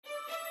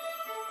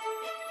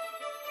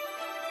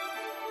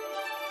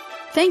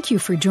Thank you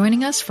for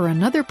joining us for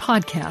another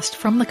podcast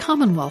from the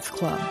Commonwealth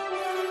Club.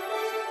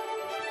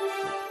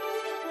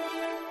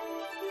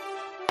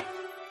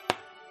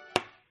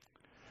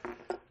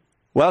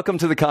 Welcome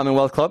to the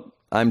Commonwealth Club.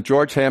 I'm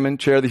George Hammond,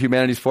 Chair of the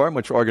Humanities Forum,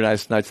 which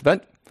organized tonight's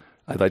event.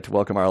 I'd like to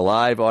welcome our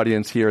live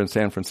audience here in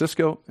San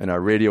Francisco and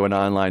our radio and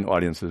online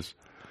audiences.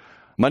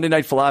 Monday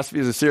Night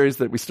Philosophy is a series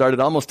that we started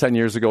almost 10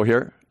 years ago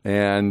here,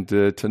 and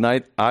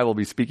tonight I will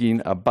be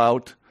speaking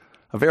about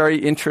a very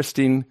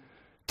interesting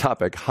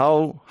topic.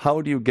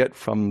 How do you get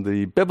from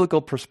the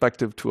biblical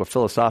perspective to a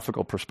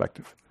philosophical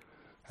perspective?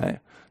 Okay?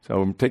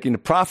 So I'm taking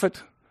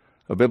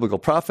a biblical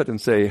prophet,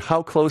 and say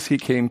how close he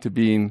came to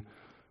being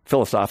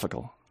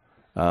philosophical,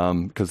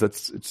 because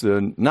it's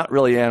not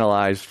really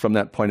analyzed from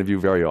that point of view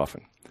very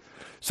often.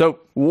 So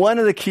one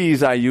of the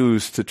keys I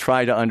use to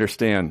try to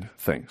understand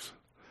things,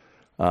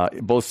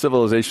 both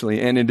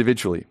civilizationally and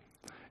individually,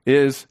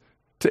 is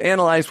to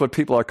analyze what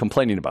people are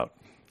complaining about.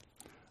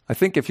 I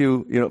think if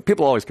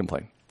people always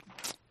complain.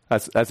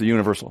 That's a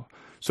universal.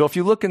 So if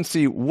you look and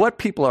see what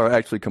people are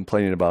actually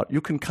complaining about, you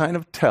can kind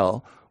of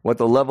tell what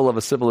the level of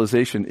a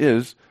civilization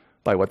is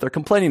by what they're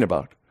complaining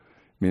about.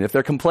 I mean, if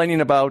they're complaining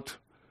about,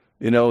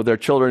 their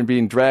children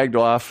being dragged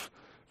off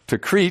to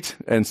Crete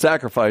and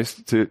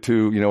sacrificed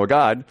to a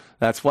god,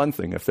 that's one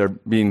thing. If they're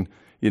being,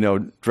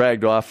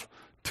 dragged off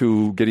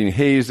to getting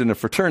hazed in a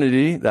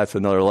fraternity, that's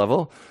another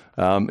level.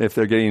 If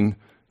they're getting,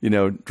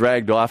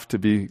 dragged off to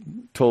be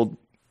told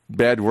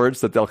bad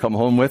words that they'll come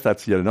home with,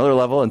 that's yet another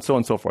level, and so on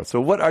and so forth.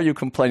 So what are you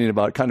complaining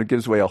about? It kind of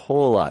gives away a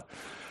whole lot.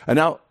 And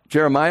now,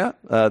 Jeremiah,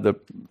 the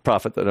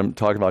prophet that I'm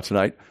talking about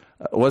tonight,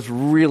 was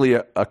really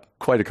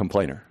quite a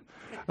complainer.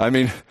 I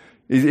mean,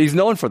 he's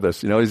known for this.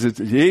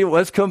 He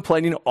was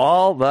complaining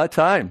all the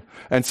time.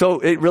 And so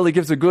it really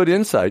gives a good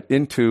insight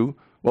into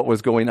what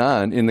was going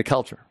on in the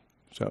culture.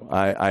 So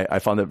I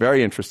found that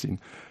very interesting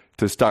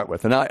to start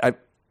with. And I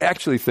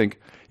actually think,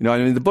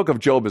 the book of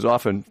Job is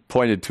often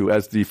pointed to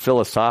as the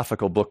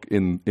philosophical book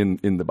in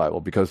the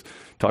Bible, because it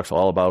talks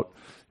all about,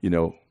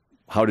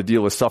 how to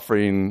deal with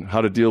suffering,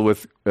 how to deal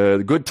with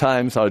good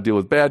times, how to deal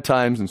with bad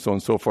times, and so on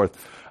and so forth.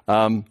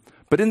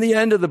 But in the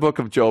end of the book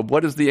of Job,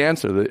 what is the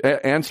answer?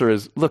 The answer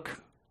is, look,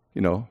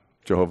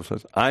 Jehovah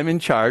says, I'm in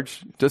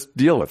charge, just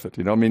deal with it.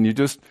 You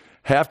just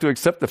have to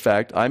accept the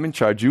fact I'm in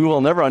charge. You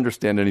will never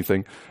understand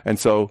anything. And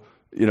so,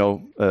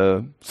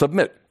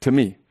 submit to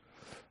me.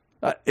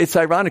 It's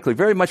ironically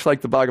very much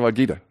like the Bhagavad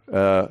Gita.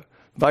 The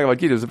Bhagavad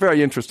Gita is a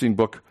very interesting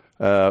book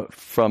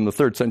from the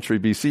 3rd century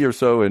BC or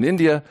so in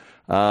India.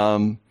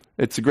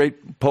 It's a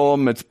great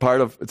poem. It's part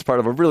of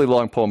a really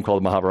long poem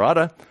called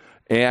Mahabharata,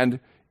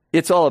 and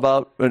it's all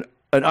about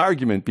an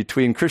argument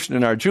between Krishna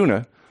and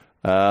Arjuna.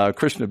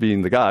 Krishna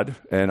being the god,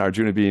 and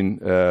Arjuna being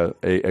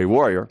a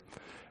warrior.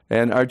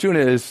 And Arjuna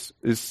is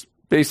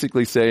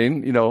basically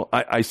saying,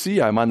 I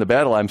see I'm on the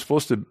battle. I'm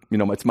supposed to,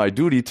 it's my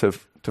duty to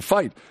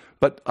fight.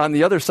 But on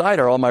the other side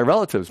are all my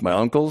relatives, my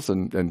uncles,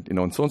 and so on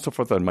and so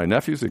forth, and my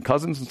nephews and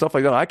cousins and stuff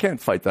like that. I can't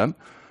fight them.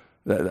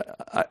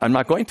 I'm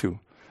not going to.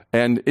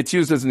 And it's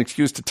used as an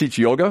excuse to teach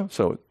yoga.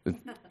 So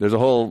there's a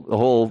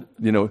whole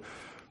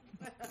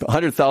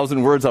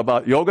 100,000 words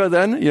about yoga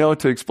then,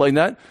 to explain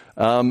that.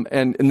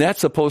 And that's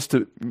supposed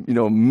to,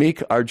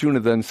 make Arjuna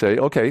then say,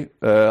 okay,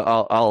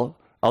 I'll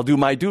do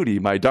my duty,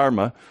 my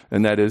dharma,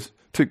 and that is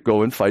to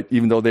go and fight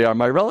even though they are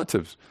my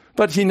relatives.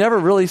 But he never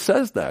really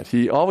says that.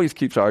 He always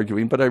keeps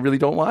arguing, but I really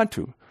don't want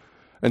to.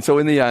 And so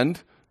in the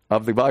end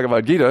of the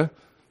Bhagavad Gita,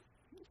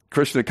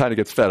 Krishna kind of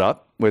gets fed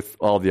up with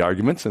all the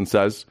arguments and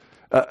says,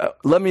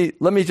 let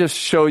me just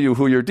show you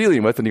who you're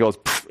dealing with. And he goes,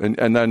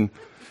 and then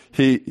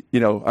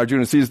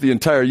Arjuna sees the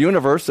entire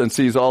universe and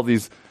sees all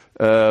these,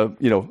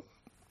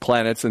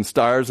 planets and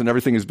stars, and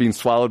everything is being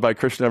swallowed by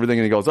Krishna and everything.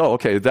 And he goes, oh,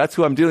 okay, that's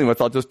who I'm dealing with.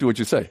 I'll just do what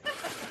you say.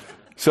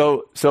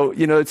 So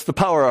it's the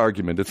power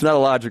argument. It's not a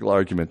logical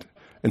argument.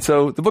 And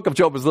so the book of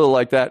Job is a little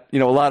like that. A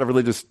lot of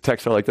religious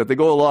texts are like that. They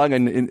go along,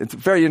 and it's a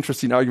very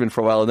interesting argument for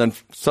a while, and then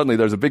suddenly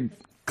there's a big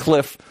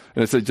cliff,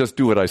 and it says, just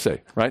do what I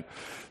say, right?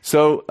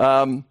 So,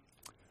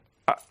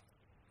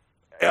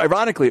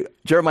 ironically,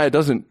 Jeremiah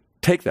doesn't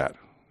take that.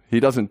 He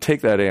doesn't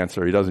take that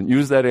answer. He doesn't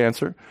use that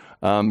answer.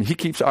 He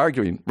keeps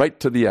arguing right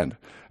to the end.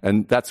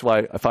 And that's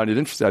why I find it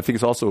interesting. I think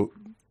it's also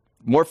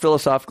more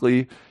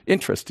philosophically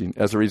interesting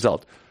as a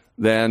result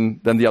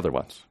than the other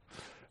ones.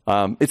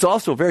 It's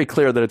also very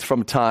clear that it's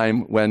from a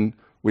time when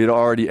we had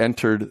already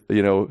entered,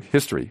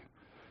 history.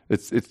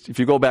 It's if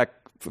you go back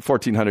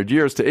 1,400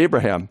 years to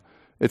Abraham,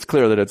 it's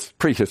clear that it's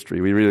prehistory.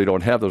 We really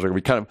don't have those.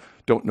 We kind of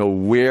don't know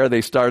where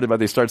they started,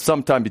 but they started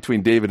sometime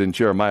between David and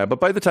Jeremiah.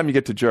 But by the time you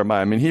get to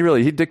Jeremiah,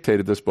 he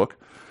dictated this book.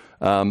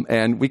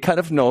 And we kind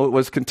of know it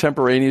was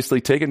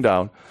contemporaneously taken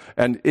down.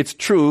 And it's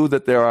true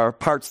that there are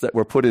parts that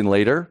were put in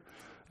later,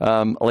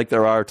 like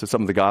there are to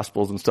some of the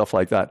Gospels and stuff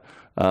like that.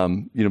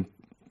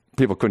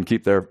 People couldn't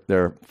keep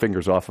their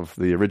fingers off of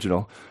the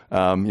original.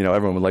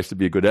 Everyone likes to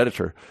be a good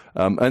editor.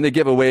 And they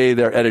give away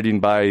their editing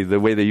by the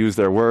way they use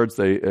their words,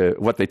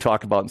 what they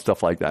talk about and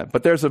stuff like that.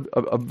 But there's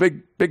a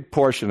big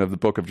portion of the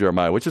book of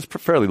Jeremiah, which is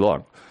fairly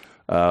long,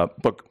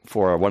 book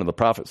for one of the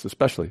prophets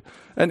especially.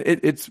 And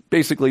it's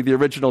basically the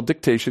original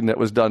dictation that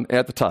was done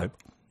at the time.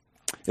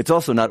 It's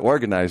also not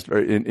organized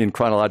in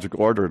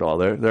chronological order at all.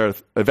 There are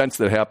events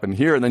that happen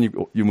here, and then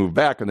you move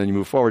back, and then you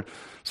move forward.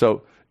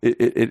 So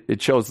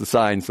it shows the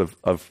signs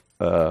of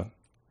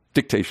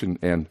dictation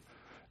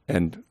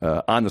and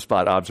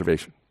on-the-spot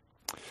observation.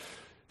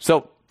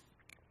 So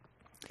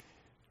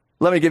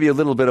let me give you a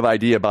little bit of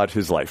idea about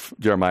his life,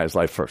 Jeremiah's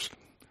life first.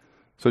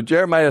 So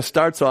Jeremiah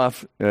starts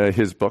off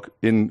his book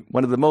in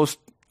one of the most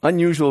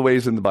unusual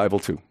ways in the Bible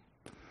too.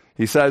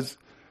 He says,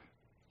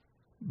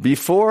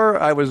 "Before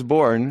I was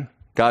born,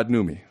 God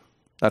knew me."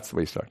 That's the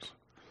way he starts.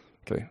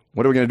 Okay,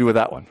 what are we going to do with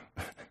that one?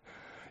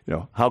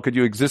 How could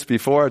you exist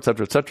before, et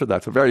cetera, et cetera?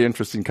 That's a very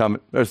interesting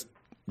comment. There's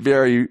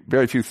very,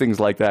 very few things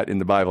like that in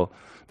the Bible.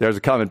 There's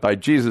a comment by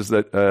Jesus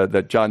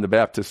that John the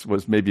Baptist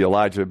was maybe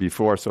Elijah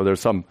before, so there's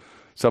some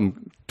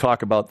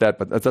talk about that,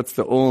 but that's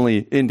the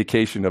only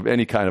indication of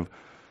any kind of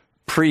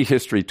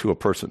prehistory to a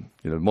person.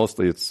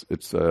 Mostly it's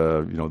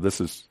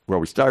this is where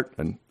we start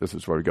and this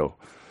is where we go.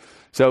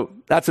 So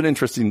that's an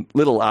interesting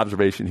little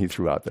observation he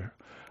threw out there.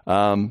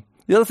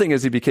 The other thing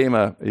is he became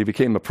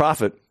a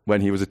prophet when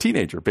he was a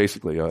teenager,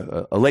 basically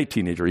a late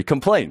teenager. He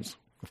complains,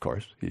 of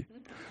course.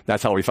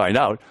 That's how we find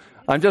out.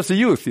 I'm just a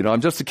youth, I'm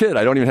just a kid.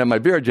 I don't even have my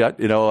beard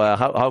yet.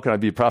 How can I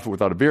be a prophet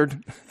without a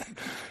beard?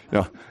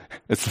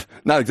 It's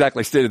not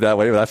exactly stated that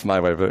way, but that's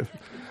my way of it.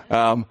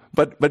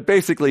 But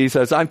basically he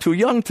says, I'm too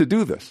young to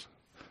do this.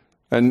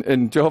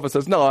 And Jehovah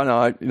says, no,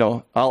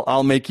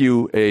 I'll make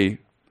you a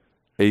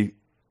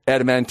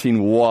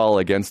adamantine wall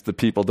against the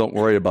people. Don't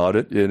worry about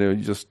it. You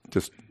just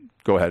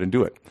go ahead and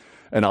do it.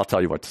 And I'll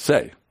tell you what to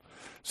say.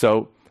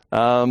 So,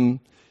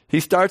 he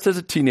starts as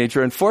a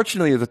teenager, and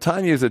fortunately, at the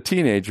time he was a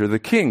teenager, the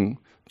king,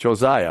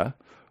 Josiah,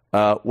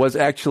 was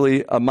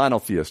actually a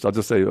monotheist. I'll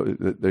just say,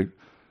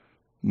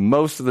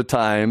 most of the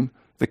time,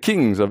 the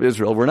kings of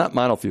Israel were not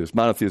monotheists,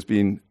 monotheists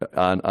being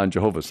on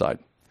Jehovah's side.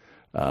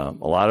 A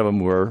lot of them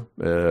were,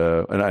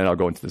 and I'll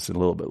go into this in a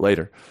little bit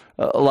later,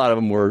 a lot of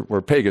them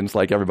were pagans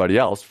like everybody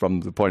else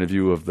from the point of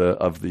view of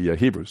the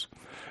Hebrews.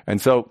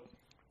 And so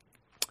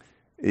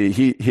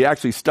he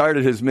actually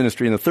started his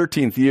ministry in the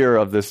 13th year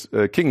of this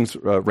king's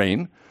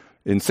reign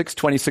in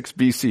 626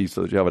 BC,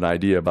 so that you have an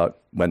idea about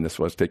when this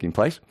was taking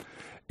place.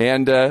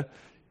 And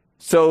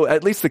so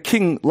at least the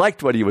king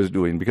liked what he was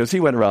doing, because he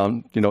went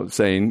around,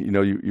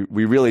 saying,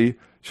 we really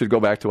should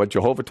go back to what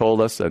Jehovah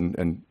told us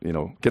and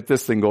get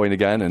this thing going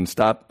again and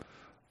stop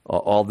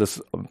all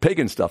this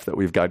pagan stuff that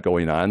we've got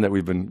going on, that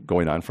we've been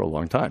going on for a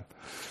long time.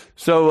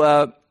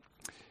 So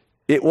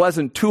it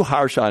wasn't too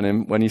harsh on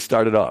him when he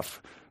started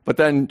off. But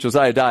then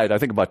Josiah died, I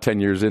think about 10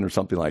 years in or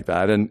something like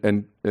that.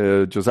 And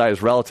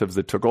Josiah's relatives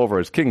that took over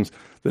as kings,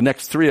 the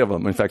next 3 of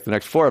them, in fact, the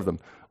next 4 of them,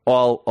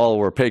 all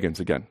were pagans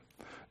again.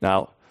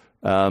 Now,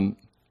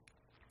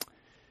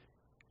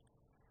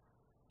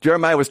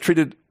 Jeremiah was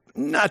treated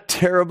not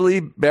terribly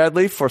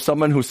badly for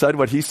someone who said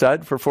what he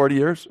said for 40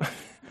 years,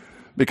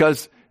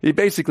 because he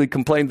basically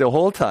complained the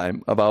whole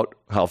time about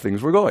how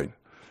things were going.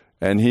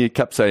 And he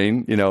kept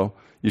saying,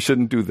 you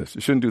shouldn't do this,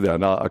 you shouldn't do that.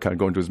 And I'll kind of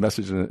go into his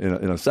message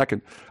in a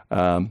second.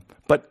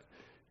 But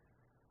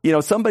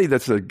somebody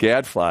that's a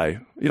gadfly,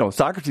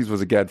 Socrates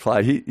was a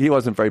gadfly. He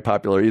wasn't very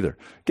popular either.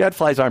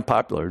 Gadflies aren't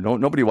popular.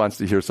 Nobody wants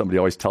to hear somebody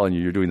always telling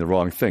you you're doing the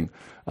wrong thing.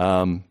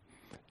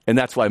 And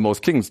that's why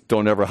most kings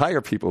don't ever hire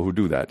people who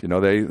do that.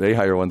 They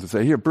hire ones that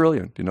say, "You're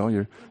brilliant.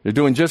 You're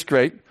doing just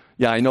great.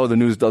 Yeah, I know the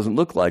news doesn't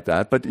look like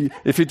that, but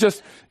if you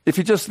just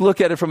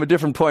look at it from a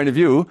different point of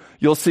view,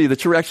 you'll see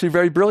that you're actually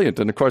very brilliant."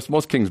 And of course,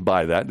 most kings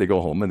buy that. They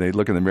go home and they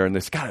look in the mirror and they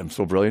say, "God, I'm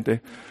so brilliant."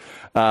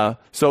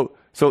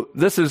 So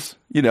this is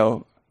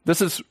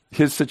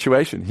his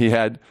situation. He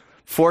had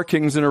 4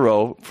 kings in a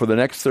row for the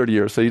next 30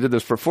 years. So he did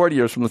this for 40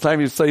 years, from the time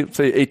he was, say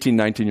 18,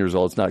 19 years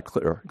old. It's not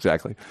clear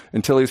exactly,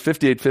 until he was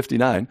 58,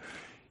 59.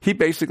 He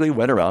basically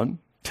went around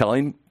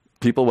telling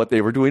people what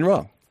they were doing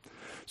wrong.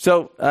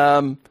 So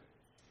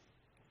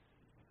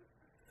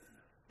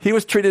he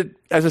was treated,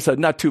 as I said,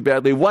 not too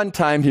badly. One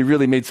time he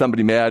really made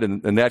somebody mad,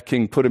 and that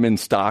king put him in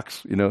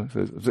stocks.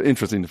 It's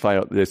interesting to find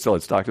out they still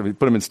had stocks. He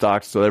put him in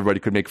stocks so everybody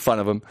could make fun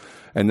of him.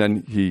 And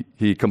then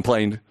he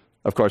complained,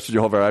 of course, to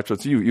Jehovah after,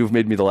 "You've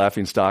made me the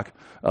laughing stock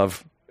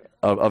of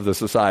the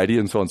society,"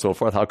 and so on and so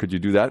forth. "How could you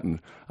do that? And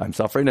I'm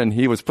suffering." And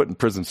he was put in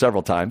prison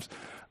several times.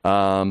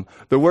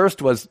 The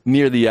worst was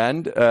near the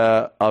end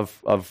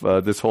of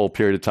this whole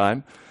period of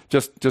time.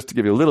 Just to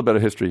give you a little bit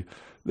of history,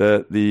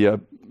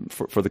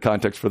 for the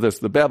context for this,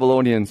 the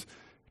Babylonians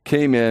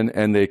came in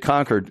and they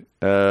conquered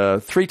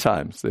 3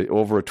 times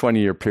over a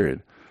 20-year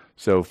period.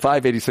 So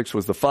 586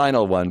 was the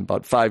final one.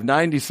 About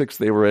 596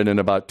 they were in,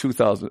 and about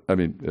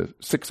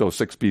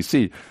 606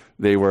 BC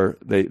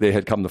they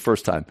had come the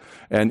first time.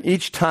 And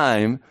each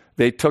time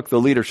they took the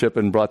leadership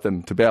and brought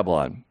them to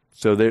Babylon.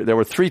 So there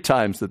were 3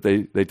 times that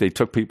they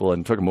took people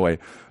and took them away,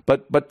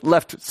 but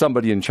left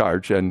somebody in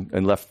charge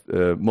and left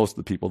most of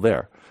the people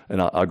there.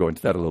 And I'll go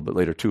into that a little bit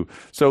later too.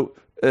 So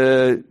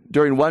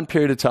during one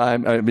period of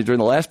time, during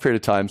the last period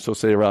of time, so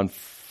say around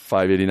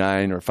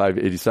 589 or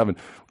 587,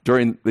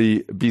 during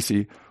the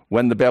BC,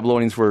 when the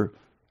Babylonians were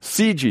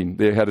sieging.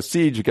 They had a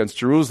siege against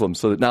Jerusalem,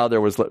 so that now there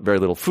was very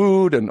little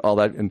food and all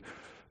that. And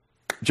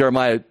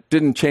Jeremiah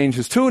didn't change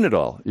his tune at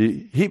all.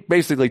 He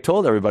basically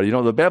told everybody,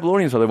 the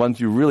Babylonians are the ones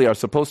you really are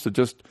supposed to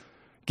just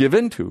give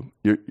in to.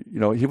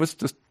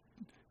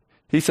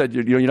 He said,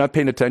 you're not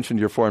paying attention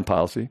to your foreign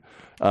policy.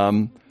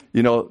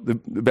 The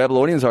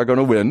Babylonians are going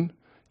to win.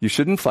 You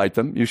shouldn't fight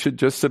them. You should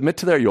just submit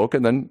to their yoke,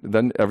 and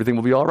then everything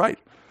will be all right.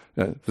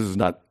 This is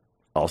not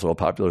also a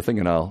popular thing,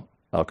 and I'll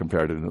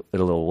compare it a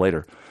little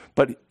later.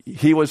 But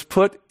he was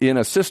put in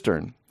a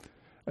cistern,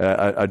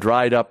 a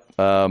dried up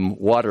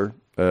water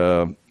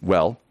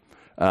well,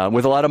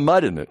 with a lot of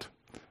mud in it.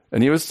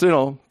 And he was,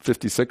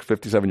 56,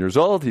 57 years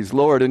old. He's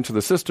lowered into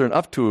the cistern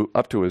up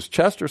to his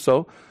chest or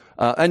so,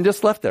 and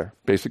just left there,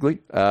 basically,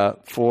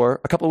 for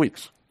a couple of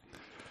weeks.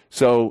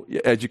 So,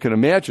 as you can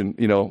imagine,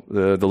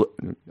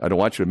 I don't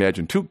want you to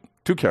imagine too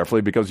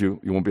carefully because you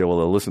won't be able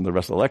to listen to the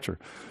rest of the lecture.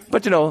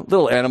 But,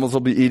 little animals will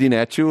be eating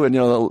at you, and,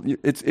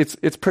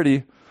 it's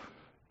pretty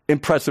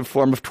impressive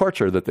form of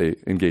torture that they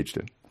engaged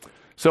in.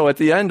 So at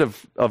the end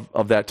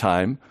of that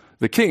time,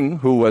 the king,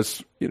 who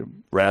was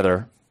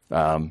rather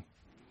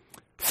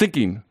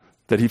thinking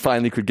that he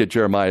finally could get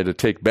Jeremiah to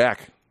take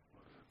back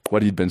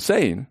what he'd been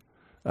saying,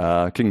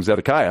 King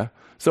Zedekiah,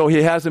 so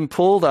he has him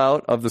pulled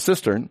out of the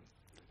cistern,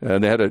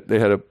 and they had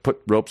to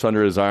put ropes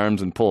under his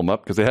arms and pull him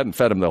up because they hadn't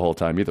fed him the whole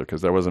time either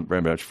because there wasn't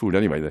very much food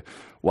anyway.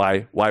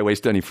 Why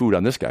waste any food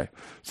on this guy?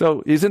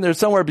 So he's in there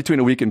somewhere between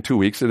a week and 2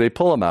 weeks, so they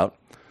pull him out.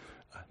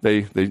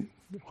 They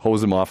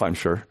hose him off, I'm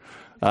sure,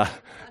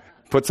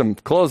 put some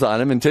clothes on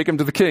him and take him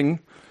to the king.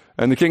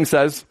 And the king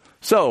says,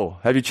 "So,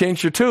 have you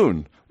changed your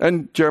tune?"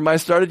 And Jeremiah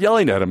started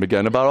yelling at him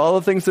again about all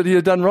the things that he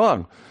had done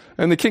wrong.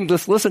 And the king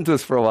just listened to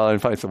this for a while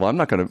and finally said, "Well, I'm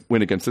not going to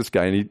win against this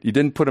guy." And he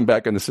didn't put him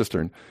back in the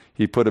cistern.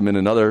 He put him in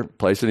another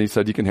place, and he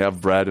said, "You can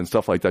have bread and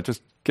stuff like that.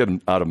 Just get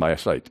him out of my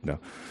sight.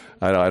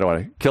 I don't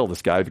want to kill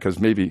this guy because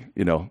maybe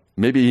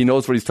he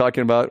knows what he's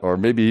talking about, or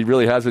maybe he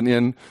really has an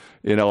in,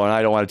 and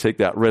I don't want to take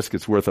that risk.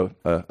 It's worth a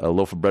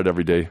loaf of bread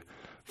every day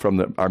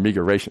from our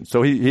meager ration."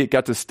 So he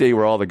got to stay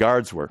where all the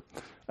guards were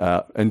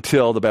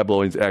until the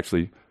Babylonians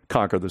actually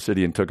conquered the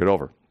city and took it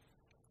over.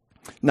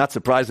 Not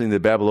surprisingly, the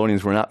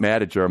Babylonians were not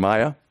mad at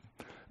Jeremiah.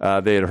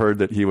 They had heard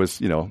that he was,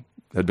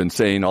 had been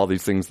saying all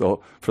these things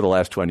for the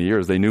last 20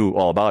 years. They knew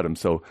all about him,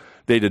 so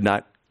they did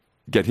not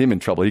get him in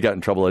trouble. He got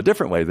in trouble a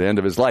different way. The end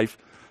of his life,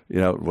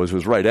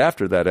 was right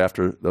after that,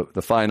 after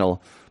the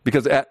final,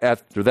 because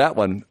after that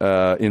one,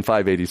 in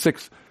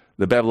 586,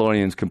 the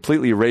Babylonians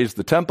completely razed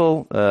the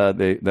temple.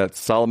 That's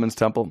Solomon's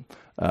temple.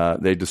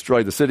 They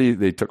destroyed the city.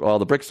 They took all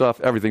the bricks off.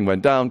 Everything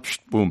went down.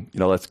 Boom.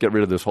 Let's get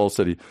rid of this whole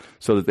city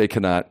so that they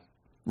cannot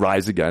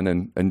rise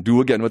again and do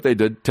again what they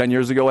did 10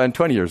 years ago and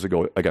 20 years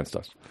ago against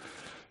us.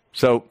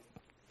 So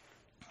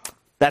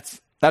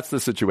that's the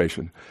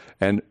situation.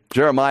 And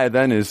Jeremiah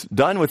then is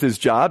done with his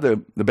job. The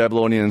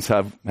Babylonians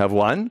have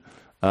won.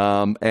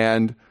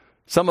 And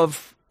some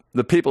of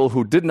the people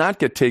who did not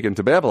get taken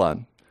to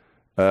Babylon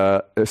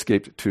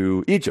escaped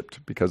to Egypt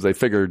because they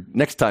figured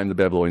next time the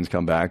Babylonians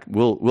come back,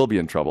 we'll be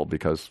in trouble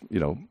because,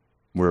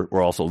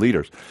 we're also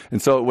leaders. And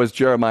so it was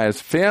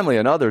Jeremiah's family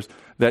and others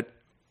that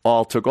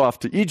all took off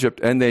to Egypt,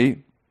 and they,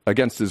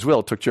 against his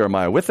will, took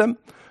Jeremiah with them.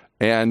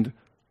 And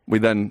we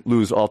then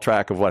lose all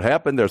track of what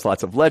happened. There's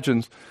lots of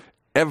legends.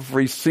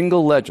 Every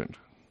single legend,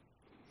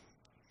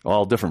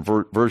 all different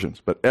versions,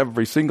 but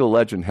every single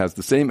legend has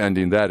the same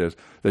ending. That is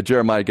that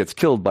Jeremiah gets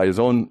killed by his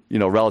own,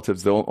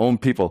 relatives, their own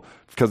people,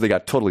 because they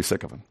got totally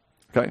sick of him.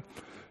 Okay,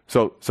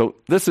 so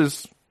this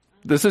is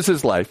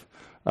his life,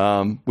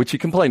 which he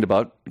complained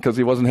about because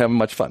he wasn't having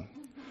much fun.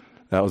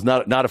 That was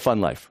not a fun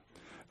life.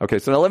 Okay,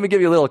 so now let me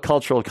give you a little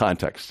cultural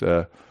context.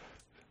 The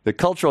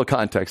cultural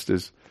context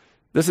is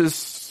this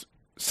is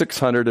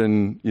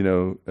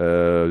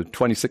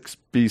 626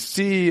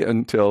 BC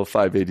until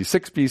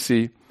 586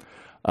 BC.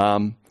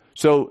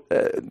 So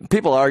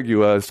people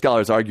argue,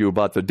 scholars argue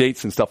about the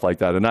dates and stuff like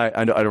that, and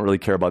I don't really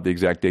care about the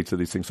exact dates of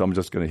these things, so I'm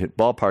just going to hit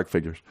ballpark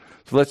figures.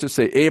 So let's just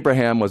say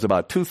Abraham was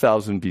about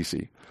 2000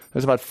 BC.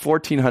 That's about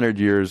 1,400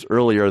 years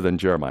earlier than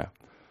Jeremiah.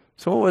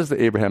 So what was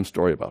the Abraham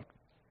story about?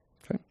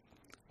 Okay,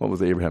 what was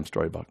the Abraham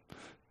story about?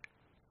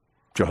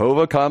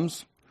 Jehovah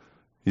comes.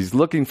 He's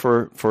looking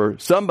for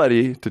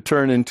somebody to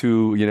turn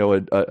into,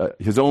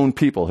 his own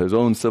people, his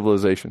own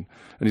civilization.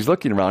 And he's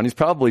looking around. He's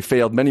probably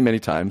failed many, many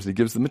times. He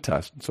gives them a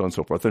test, and so on and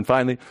so forth. And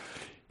finally,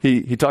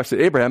 he talks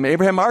to Abraham.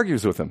 Abraham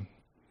argues with him.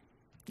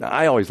 Now,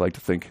 I always like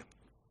to think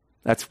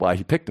that's why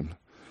he picked him.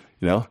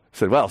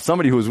 Said, well,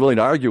 somebody who was willing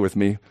to argue with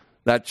me,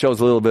 that shows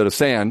a little bit of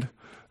sand,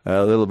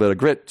 a little bit of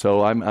grit,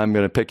 so I'm going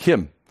to pick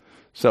him.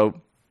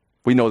 So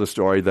we know the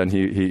story. Then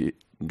he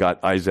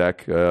got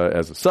Isaac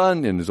as a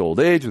son in his old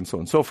age, and so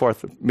on and so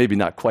forth. Maybe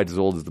not quite as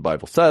old as the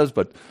Bible says,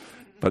 but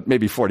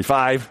maybe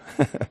 45.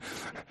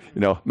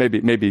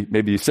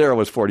 Maybe Sarah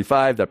was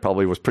 45. That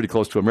probably was pretty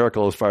close to a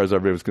miracle as far as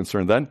everybody was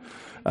concerned then.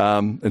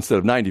 Instead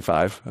of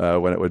 95,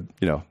 when it would,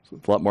 a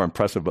lot more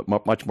impressive, but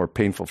much more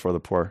painful for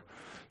the poor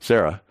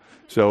Sarah.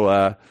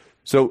 So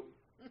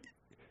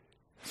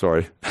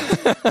sorry.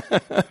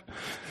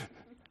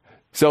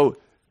 So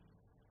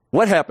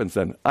what happens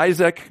then?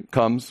 Isaac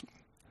comes,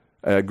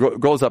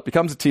 grows up,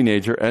 becomes a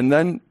teenager, and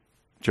then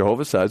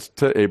Jehovah says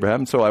to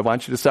Abraham, so I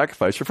want you to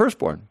sacrifice your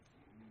firstborn.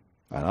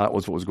 And that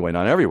was what was going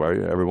on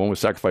everywhere. Everyone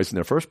was sacrificing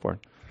their firstborn.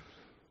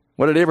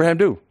 What did Abraham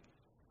do?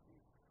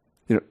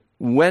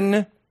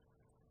 When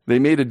they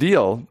made a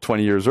deal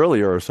 20 years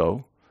earlier or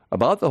so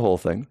about the whole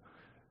thing,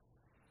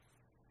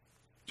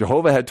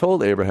 Jehovah had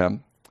told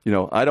Abraham,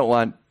 I don't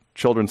want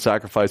children's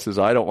sacrifices.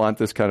 I don't want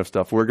this kind of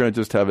stuff. We're going to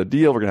just have a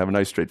deal. We're going to have a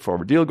nice,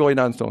 straightforward deal going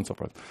on, so on and so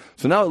forth.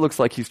 So now it looks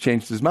like he's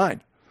changed his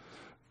mind.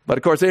 But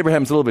of course,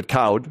 Abraham's a little bit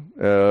cowed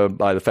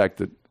by the fact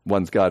that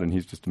one's God and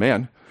he's just a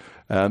man.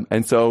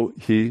 And so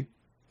he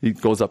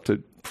goes up to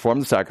perform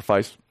the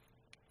sacrifice.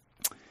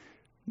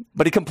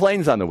 But he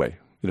complains on the way.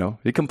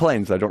 He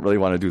complains, I don't really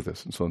want to do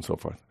this, and so on and so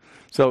forth.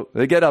 So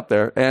they get up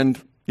there,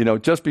 and,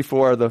 just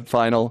before the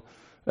final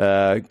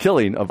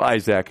killing of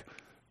Isaac,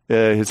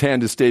 his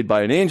hand is stayed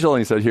by an angel,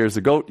 and he said, here's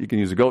the goat, you can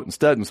use a goat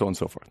instead, and so on and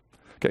so forth.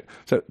 Okay,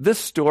 so this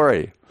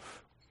story,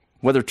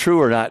 whether true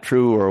or not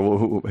true,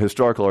 or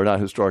historical or not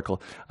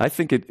historical, I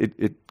think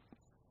it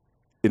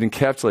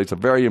encapsulates a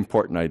very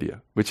important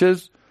idea, which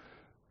is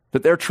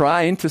that they're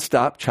trying to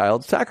stop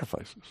child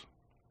sacrifices,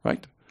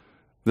 right?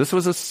 This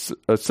was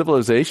a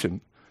civilization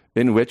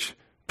in which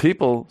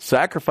people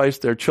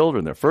sacrificed their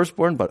children, their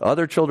firstborn, but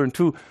other children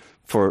too,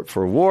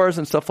 for wars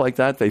and stuff like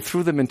that. They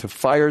threw them into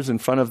fires in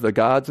front of the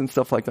gods and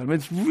stuff like that. I mean,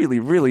 it's really,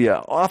 really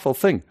an awful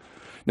thing.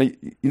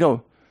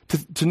 Now,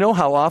 to know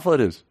how awful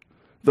it is,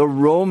 the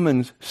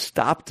Romans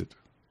stopped it.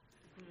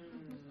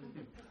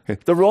 Okay.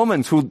 The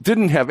Romans, who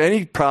didn't have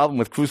any problem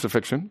with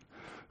crucifixion,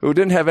 who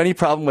didn't have any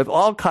problem with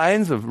all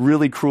kinds of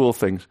really cruel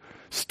things,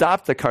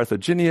 stopped the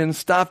Carthaginians,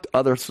 stopped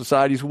other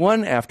societies,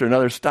 one after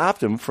another,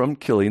 stopped them from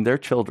killing their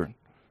children.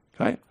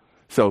 Okay?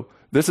 So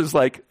this is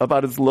like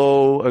about as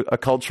low a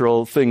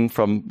cultural thing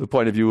from the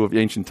point of view of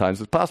ancient times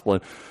as possible.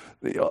 And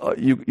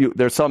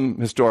there's some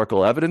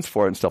historical evidence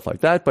for it and stuff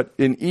like that, but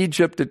in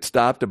Egypt it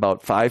stopped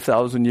about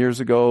 5,000 years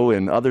ago,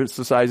 and other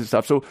societies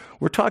stopped. So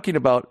we're talking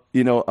about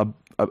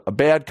a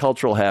bad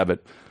cultural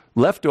habit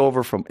left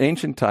over from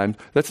ancient times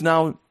that's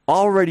now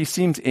already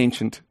seems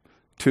ancient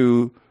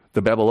to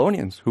the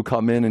Babylonians who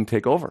come in and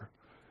take over.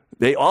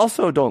 They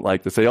also don't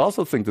like this. They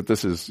also think that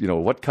this is,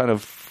 what kind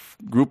of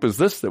group is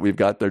this that we've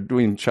got? They're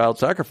doing child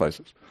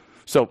sacrifices.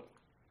 So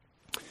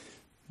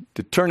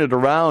to turn it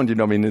around,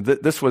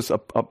 this was a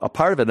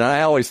part of it. And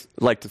I always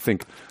like to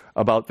think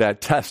about that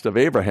test of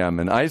Abraham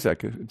and Isaac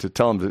to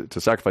tell him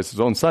to sacrifice his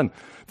own son.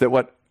 That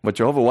what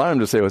Jehovah wanted him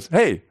to say was,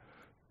 hey,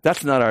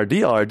 that's not our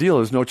deal. Our deal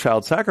is no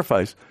child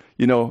sacrifice.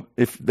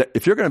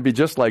 If you're going to be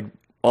just like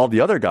all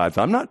the other gods,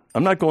 I'm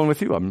not going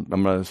with you. I'm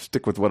going to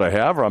stick with what I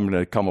have, or I'm going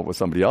to come up with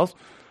somebody else.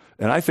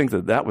 And I think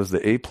that was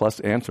the A+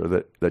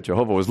 answer that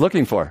Jehovah was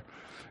looking for.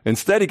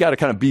 Instead, he got a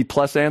kind of B+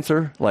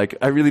 answer, like,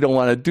 I really don't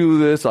want to do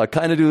this. I'll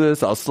kind of do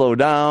this. I'll slow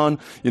down.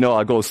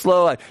 I'll go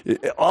slow.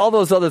 All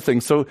those other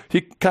things. So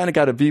he kind of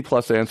got a B+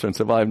 answer and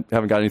said, well, I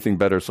haven't got anything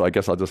better, so I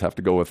guess I'll just have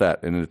to go with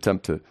that in an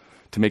attempt to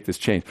make this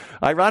change.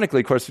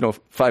 Ironically, of course,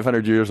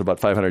 500 years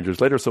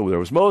later, so there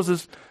was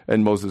Moses,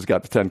 and Moses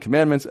got the 10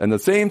 Commandments, and the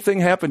same thing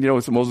happened.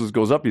 So Moses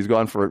goes up, he's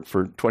gone for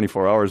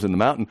 24 hours in the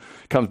mountain,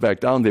 comes back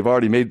down. They've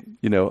already made,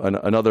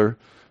 another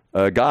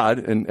God,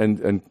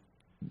 and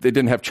they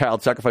didn't have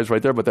child sacrifice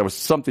right there, but there was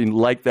something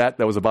like that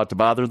was about to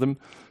bother them.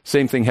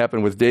 Same thing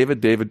happened with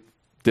David. David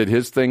did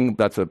his thing.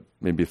 That's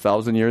maybe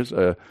 1,000 years,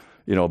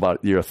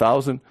 about year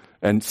 1,000.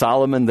 And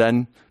Solomon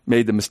then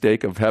made the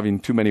mistake of having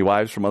too many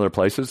wives from other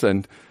places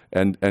and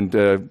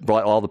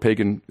brought all the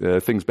pagan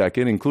things back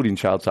in, including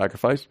child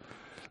sacrifice.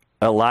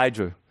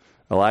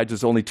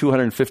 Elijah's only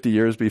 250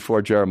 years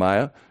before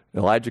Jeremiah.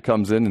 Elijah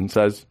comes in and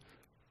says,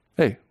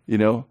 hey,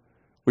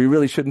 we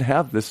really shouldn't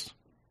have this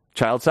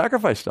child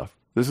sacrifice stuff.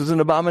 This is an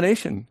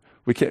abomination.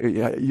 We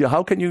can't.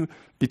 How can you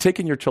be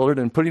taking your children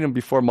and putting them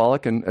before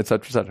Moloch and et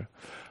cetera, et cetera?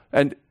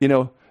 And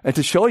and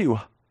to show you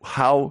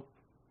how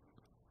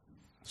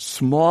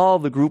small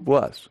the group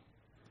was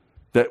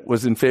that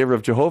was in favor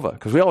of Jehovah,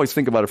 because we always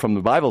think about it from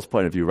the Bible's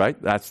point of view, right?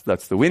 That's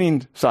the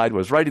winning side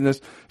was writing this.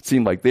 It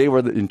seemed like they were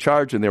in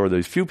charge, and there were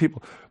these few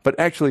people. But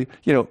actually,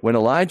 when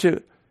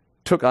Elijah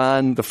took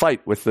on the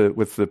fight with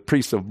the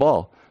priests of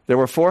Baal, there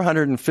were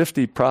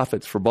 450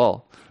 prophets for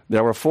Baal.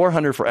 There were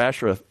 400 for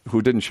Asherah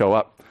who didn't show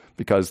up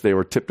because they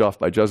were tipped off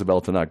by Jezebel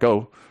to not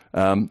go,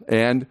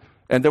 and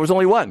there was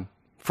only one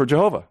for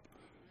Jehovah.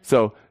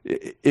 So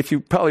if you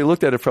probably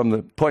looked at it from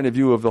the point of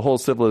view of the whole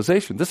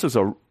civilization, this was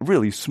a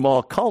really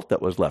small cult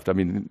that was left. I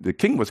mean, the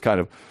king was kind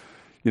of,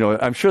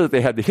 I'm sure that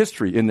they had the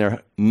history in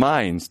their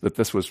minds that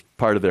this was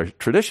part of their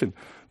tradition,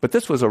 but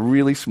this was a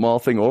really small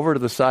thing over to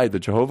the side, the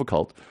Jehovah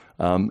cult,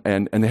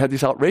 and they had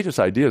these outrageous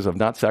ideas of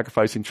not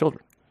sacrificing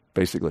children,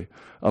 basically,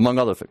 among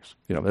other things.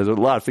 There's a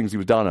lot of things he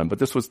was down on, but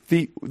this was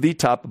the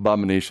top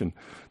abomination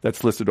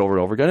that's listed over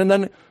and over again. And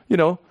then,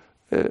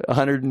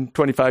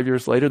 125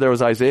 years later, there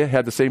was Isaiah,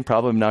 had the same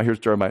problem. Now here's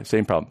Jeremiah,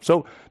 same problem.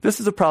 So this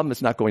is a problem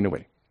that's not going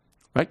away,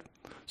 right?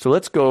 So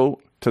let's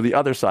go to the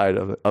other side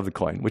of the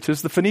coin, which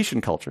is the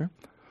Phoenician culture.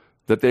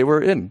 that they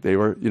were in. They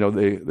were,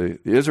 the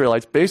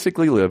Israelites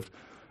basically lived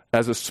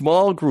as a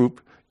small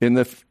group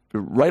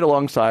right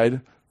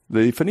alongside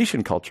the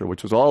Phoenician culture,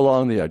 which was all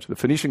along the edge. The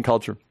Phoenician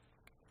culture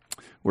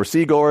were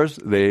seagoers.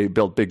 They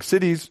built big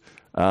cities.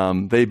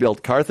 They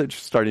built Carthage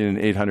starting in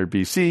 800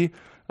 BC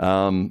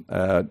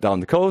down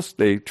the coast.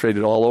 They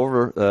traded all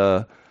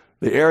over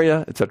the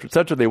area, et cetera, et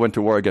cetera. They went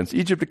to war against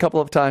Egypt a couple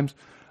of times.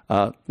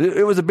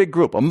 It was a big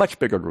group, a much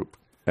bigger group.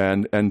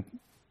 And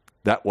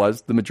that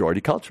was the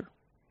majority culture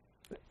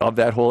of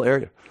that whole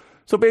area.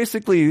 So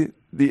basically,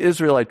 the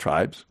Israelite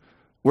tribes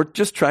were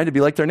just trying to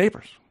be like their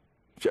neighbors.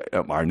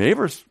 Our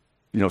neighbors,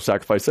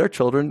 sacrifice their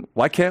children.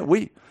 Why can't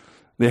we?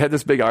 They had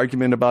this big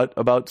argument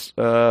about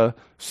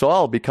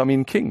Saul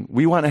becoming king.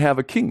 We want to have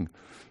a king.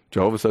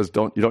 Jehovah says,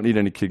 you don't need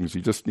any kings.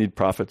 You just need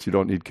prophets. You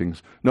don't need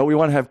kings. No, we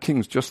want to have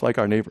kings just like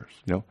our neighbors.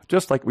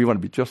 Just like we want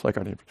to be just like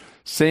our neighbors.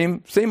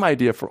 Same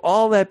idea for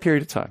all that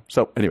period of time.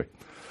 So anyway,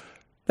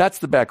 that's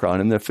the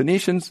background. And the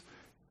Phoenicians,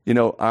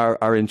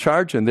 are in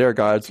charge, and their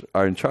gods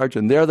are in charge,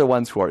 and they're the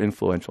ones who are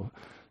influential.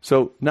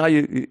 So now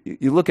you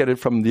look at it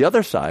from the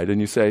other side, and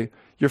you say,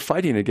 you're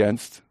fighting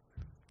against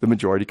the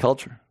majority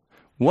culture.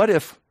 What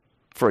if,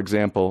 for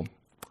example,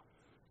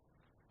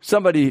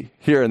 somebody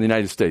here in the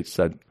United States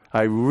said,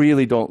 I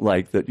really don't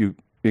like that you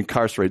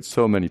incarcerate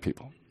so many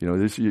people.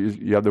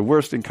 You have the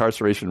worst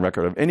incarceration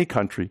record of any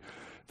country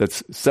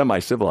that's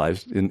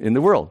semi-civilized in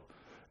the world.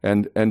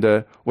 And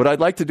what I'd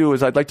like to do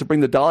is I'd like to bring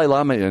the Dalai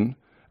Lama in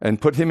and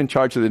put him in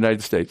charge of the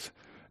United States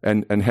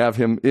and have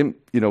him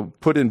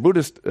put in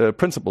Buddhist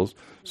principles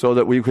so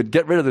that we could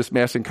get rid of this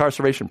mass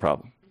incarceration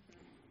problem.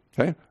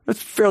 Okay?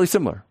 It's fairly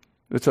similar.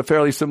 It's a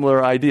fairly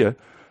similar idea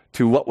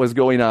to what was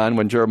going on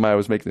when Jeremiah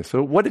was making this.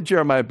 So what did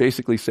Jeremiah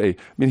basically say? I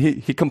mean,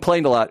 he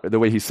complained a lot the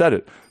way he said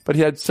it, but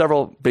he had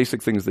several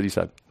basic things that he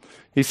said.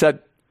 He said,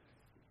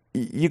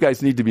 you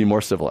guys need to be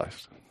more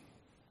civilized.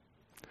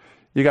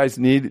 You guys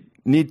need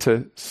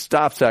to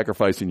stop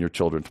sacrificing your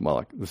children to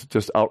Moloch. This is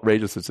just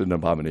outrageous. It's an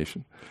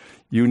abomination.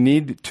 You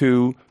need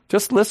to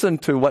just listen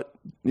to what,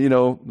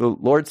 the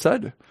Lord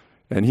said.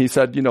 And he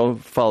said,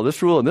 follow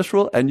this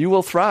rule, and you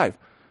will thrive.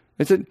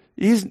 He said,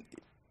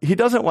 he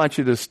doesn't want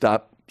you to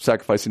stop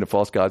sacrificing to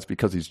false gods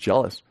because he's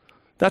jealous.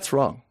 That's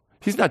wrong.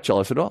 He's not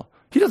jealous at all.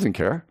 He doesn't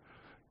care.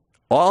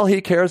 All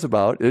he cares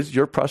about is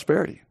your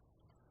prosperity.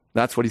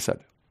 That's what he said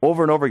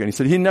over and over again. He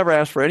said he never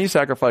asked for any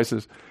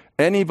sacrifices.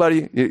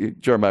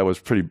 Jeremiah was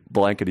pretty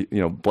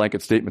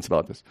blanket statements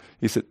about this.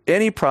 He said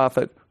any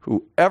prophet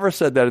who ever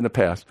said that in the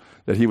past,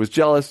 that he was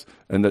jealous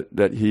and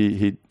that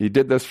he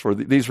did this for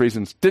these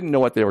reasons, didn't know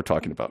what they were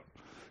talking about.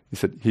 He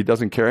said he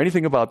doesn't care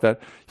anything about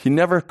that.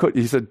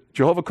 He said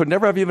Jehovah could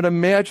never have even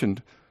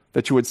imagined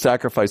that you would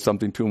sacrifice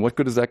something to him. What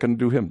good is that going to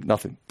do him?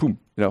 Nothing. Boom.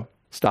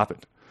 Stop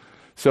it.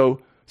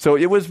 So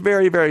it was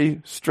very,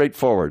 very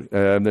straightforward.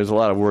 There's a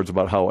lot of words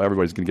about how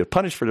everybody's going to get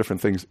punished for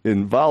different things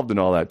involved in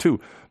all that too.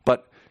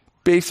 But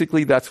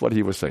basically, that's what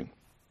he was saying.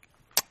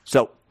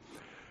 So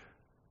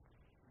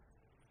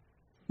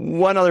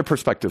one other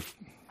perspective,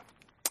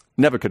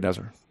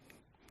 Nebuchadnezzar.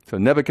 So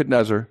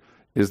Nebuchadnezzar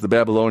is the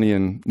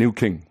Babylonian new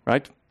king,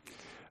 right?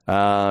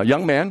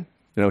 Young man.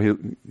 He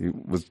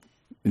was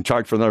in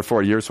charge for another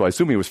 4 years, so I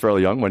assume he was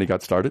fairly young when he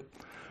got started.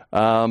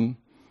 And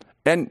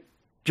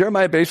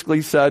Jeremiah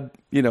basically said,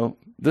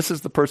 this is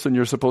the person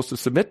you're supposed to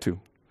submit to.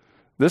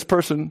 This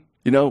person,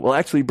 will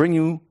actually bring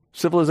you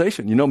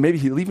civilization. Maybe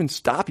he'll even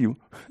stop you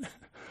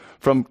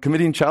from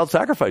committing child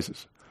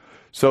sacrifices.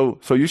 So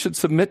you should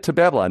submit to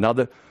Babylon. Now,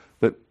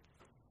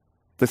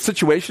 the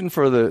situation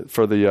for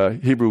the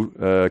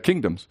Hebrew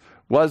kingdoms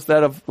was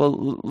that of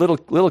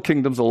little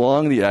kingdoms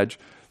along the edge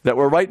that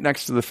were right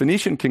next to the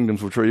Phoenician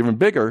kingdoms, which were even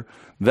bigger,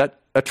 that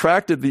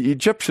attracted the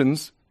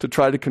Egyptians to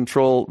try to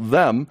control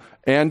them,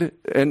 and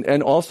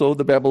also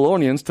the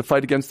Babylonians to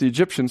fight against the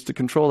Egyptians to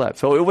control that.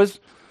 So it was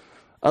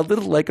a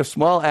little like a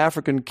small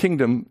African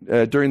kingdom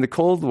during the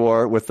Cold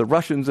War with the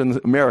Russians and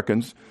the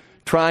Americans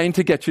trying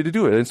to get you to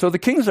do it. And so the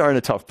kings are in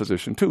a tough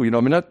position too.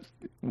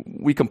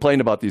 We complain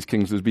about these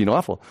kings as being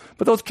awful,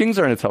 but those kings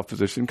are in a tough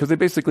position because they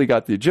basically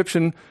got the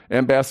Egyptian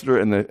ambassador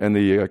and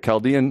the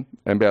Chaldean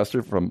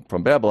ambassador from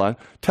Babylon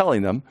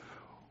telling them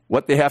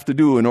what they have to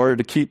do in order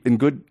to keep in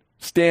good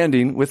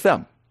standing with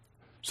them.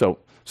 So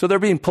they're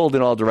being pulled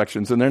in all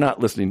directions, and they're not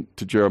listening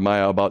to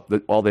Jeremiah about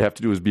all they have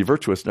to do is be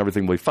virtuous and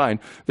everything will be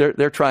fine.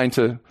 They're trying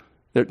to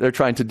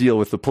deal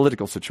with the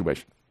political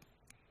situation.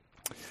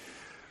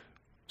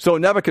 So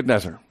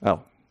Nebuchadnezzar.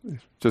 Oh,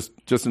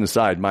 just an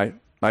aside.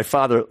 My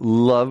father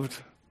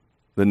loved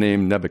the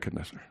name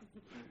Nebuchadnezzar.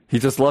 He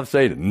just loved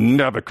saying it,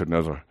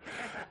 Nebuchadnezzar.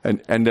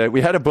 And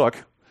we had a book,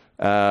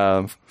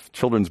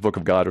 Children's Book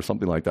of God or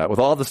something like that, with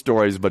all the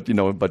stories, but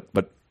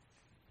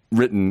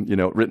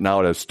written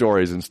out as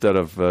stories instead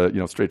of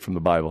straight from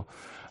the Bible.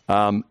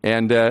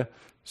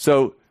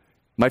 So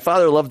my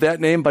father loved that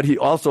name, but he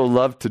also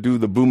loved to do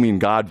the booming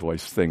God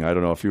voice thing. I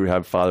don't know if you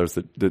have fathers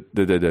that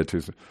did that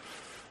too.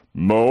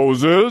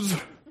 Moses,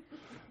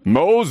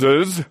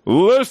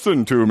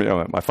 listen to me.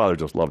 Oh, my father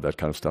just loved that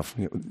kind of stuff.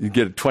 You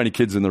get 20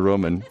 kids in the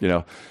room and,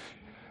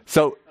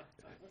 So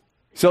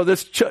So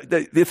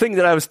the thing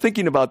that I was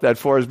thinking about that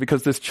for is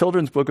because this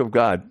children's book of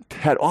God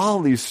had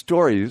all these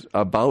stories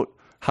about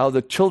how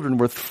the children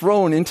were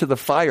thrown into the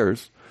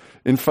fires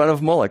in front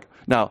of Moloch.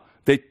 Now,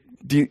 they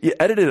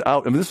edited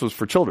out, I mean, this was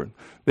for children.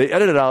 They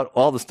edited out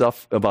all the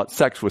stuff about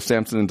sex with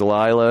Samson and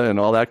Delilah and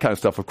all that kind of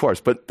stuff, of course.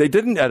 But they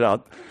didn't edit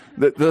out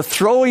the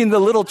throwing the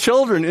little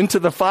children into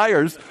the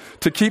fires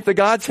to keep the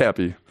gods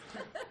happy.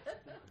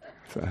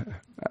 So,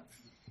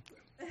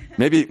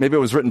 maybe it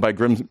was written by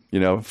Grimm,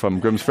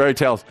 from Grimm's fairy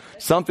tales,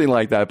 something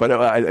like that. But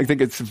I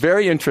think it's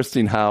very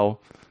interesting how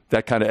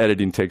that kind of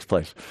editing takes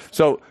place.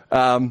 So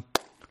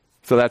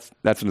that's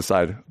an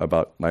aside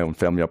about my own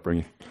family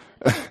upbringing.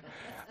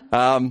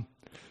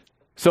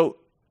 So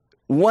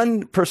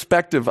one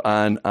perspective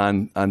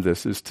on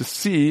this is to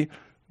see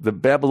the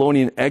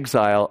Babylonian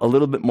exile a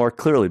little bit more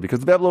clearly,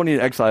 because the Babylonian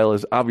exile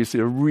is obviously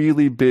a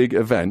really big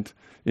event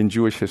in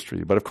Jewish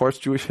history. But of course,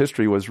 Jewish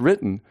history was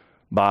written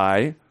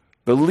by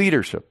the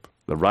leadership,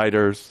 the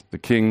writers, the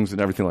kings,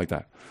 and everything like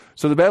that.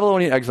 So the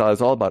Babylonian exile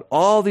is all about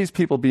all these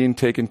people being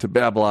taken to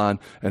Babylon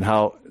and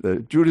how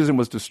Judaism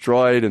was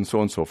destroyed and so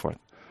on and so forth,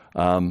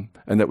 and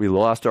that we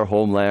lost our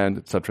homeland,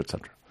 et cetera, et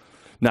cetera.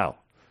 Now,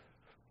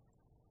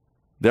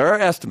 there are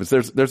estimates.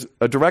 There's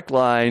a direct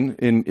line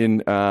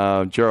in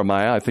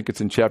Jeremiah, I think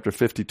it's in chapter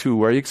 52,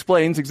 where he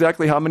explains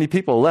exactly how many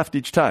people left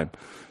each time.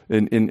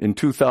 In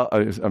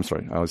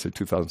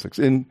 2006.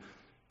 In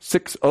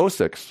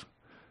 606,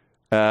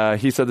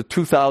 he said that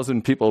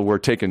 2,000 people were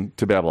taken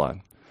to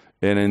Babylon.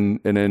 And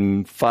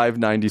in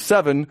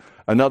 597,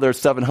 another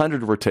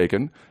 700 were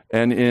taken.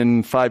 And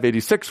in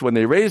 586, when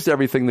they raised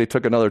everything, they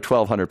took another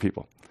 1,200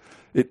 people.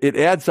 It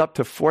adds up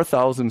to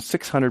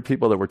 4,600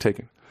 people that were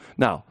taken.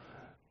 Now,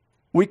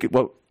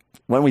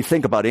 when we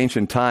think about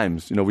ancient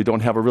times, we don't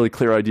have a really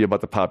clear idea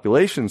about the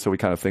population, so we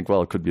kind of think,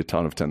 well, it could be a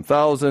town of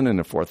 10,000, and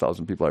if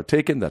 4,000 people are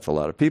taken, that's a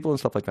lot of people and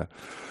stuff like that.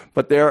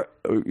 But there,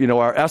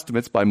 are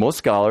estimates by most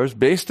scholars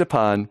based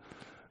upon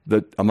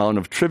the amount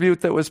of tribute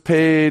that was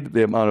paid,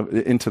 the amount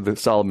into the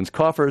Solomon's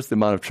coffers, the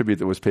amount of tribute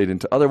that was paid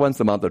into other ones,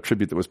 the amount of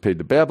tribute that was paid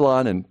to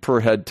Babylon, and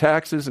per head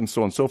taxes, and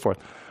so on and so forth,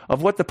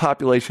 of what the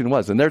population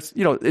was. And there's,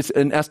 it's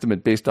an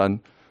estimate based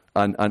on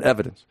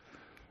evidence.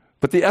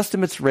 But the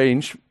estimates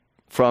range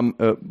from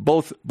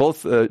both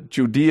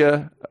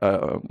Judea,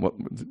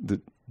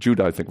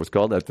 Judah, I think was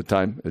called at the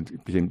time,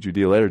 it became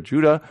Judea later,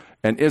 Judah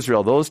and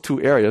Israel, those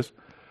two areas,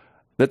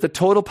 that the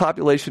total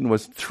population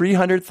was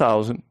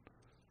 300,000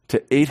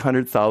 to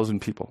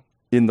 800,000 people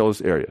in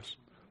those areas.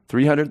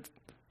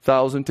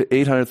 300,000 to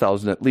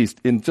 800,000 at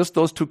least in just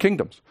those two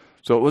kingdoms.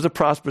 So it was a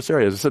prosperous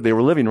area. As I said, they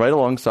were living right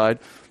alongside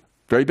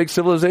very big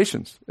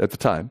civilizations at the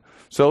time.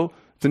 So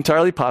it's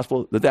entirely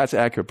possible that that's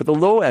accurate. But the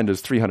low end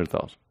is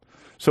 300,000.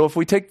 So if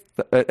we take,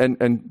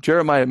 and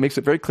Jeremiah makes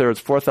it very clear, it's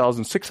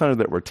 4,600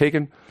 that were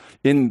taken.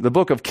 In the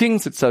book of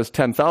Kings, it says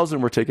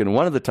 10,000 were taken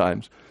one of the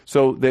times.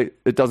 So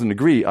it doesn't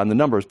agree on the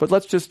numbers. But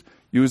let's just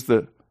use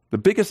the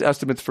biggest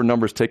estimates for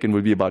numbers taken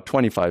would be about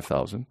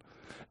 25,000.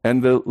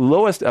 And the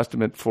lowest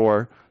estimate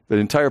for the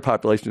entire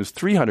population is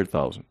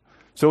 300,000.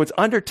 So it's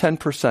under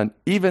 10%,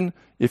 even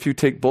if you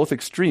take both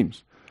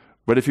extremes.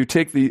 But if you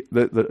take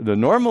the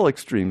normal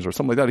extremes or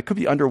something like that, it could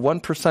be under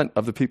 1%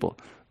 of the people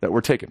that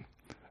were taken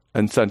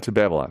and sent to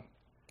Babylon.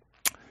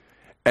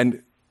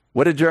 And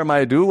what did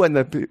Jeremiah do when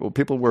the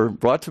people were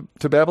brought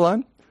to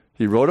Babylon?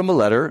 He wrote them a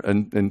letter,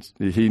 and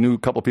he knew a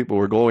couple people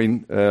were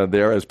going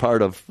there as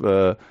part of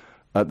the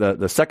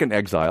second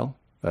exile,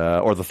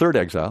 or the third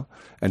exile.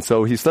 And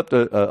so he slipped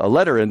a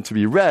letter in to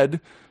be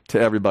read to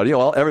everybody.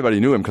 Well, everybody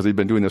knew him because he'd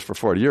been doing this for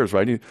 40 years,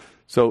 right?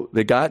 So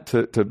they got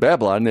to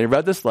Babylon, and they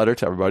read this letter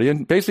to everybody.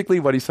 And basically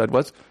what he said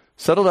was,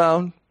 settle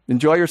down,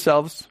 enjoy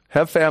yourselves,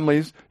 have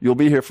families. You'll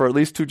be here for at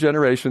least 2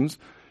 generations.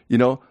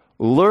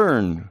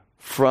 Learn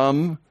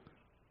from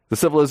the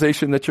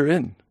civilization that you're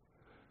in.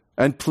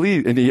 And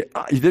please, and he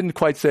didn't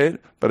quite say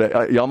it,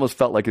 but he almost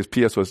felt like his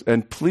PS was,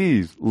 and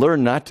please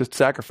learn not to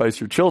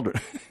sacrifice your children.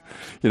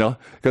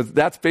 Because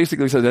that's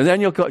basically says, and then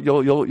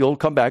you'll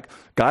come back.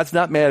 God's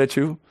not mad at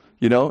you.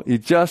 He's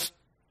just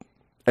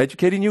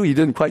educating you. He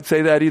didn't quite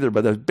say that either,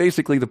 but that's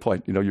basically the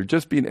point. You're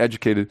just being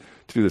educated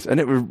to do this. And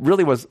it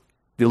really was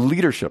the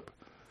leadership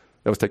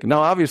that was taken. Now,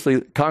 obviously,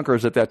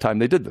 conquerors at that time,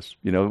 they did this.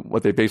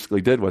 What they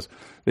basically did was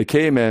they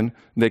came in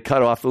and they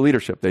cut off the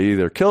leadership. They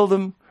either killed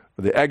them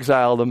or they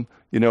exiled them,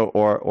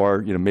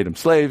 or made them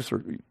slaves,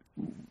 or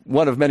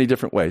one of many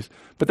different ways.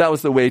 But that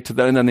was the way to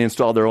then, and then they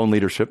installed their own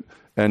leadership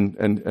and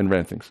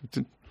ran things. It's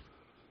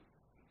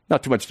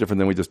not too much different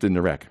than we just did in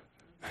Iraq,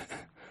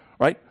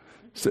 right?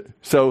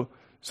 So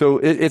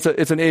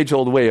it's an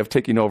age-old way of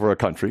taking over a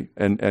country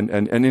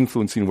and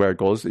influencing where it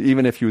goes,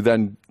 even if you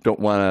then don't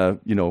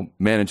want to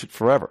manage it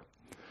forever.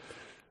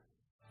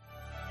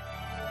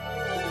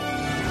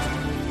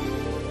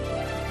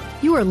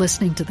 You are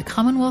listening to the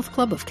Commonwealth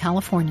Club of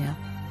California.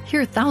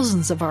 Hear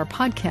thousands of our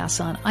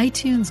podcasts on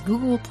iTunes,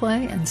 Google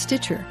Play, and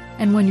Stitcher.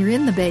 And when you're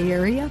in the Bay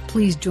Area,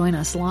 please join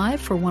us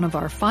live for one of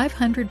our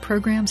 500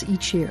 programs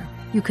each year.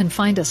 You can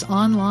find us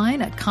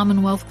online at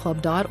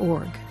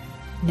commonwealthclub.org.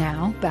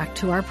 Now, back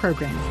to our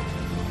program.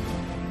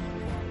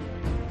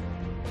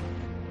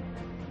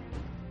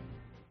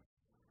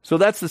 So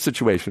that's the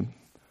situation.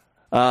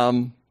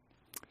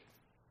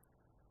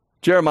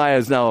 Jeremiah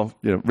has now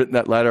written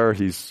that letter.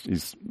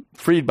 He's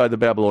freed by the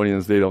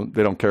Babylonians. They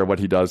don't care what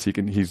he does.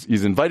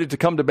 He's invited to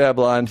come to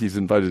Babylon. He's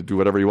invited to do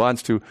whatever he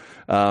wants to.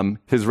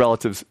 His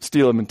relatives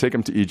steal him and take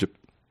him to Egypt.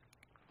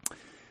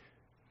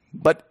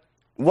 But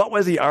what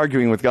was he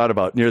arguing with God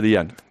about near the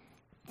end?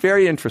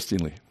 Very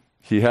interestingly,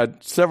 he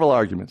had several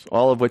arguments,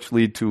 all of which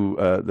lead to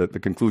the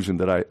conclusion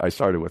that I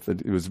started with.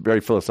 He was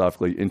very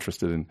philosophically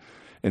interested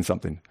in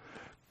something.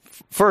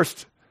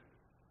 First,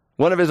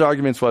 one of his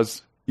arguments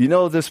was,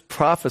 this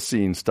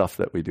prophesying stuff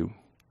that we do,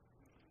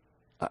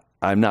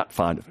 I'm not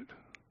fond of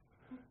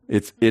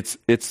it.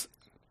 It's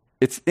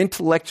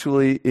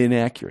intellectually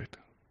inaccurate.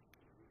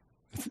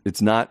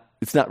 It's not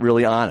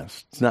really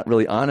honest. It's not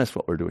really honest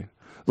what we're doing.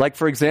 Like,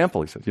 for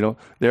example, he said,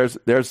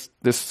 there's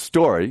this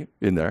story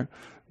in there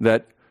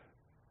that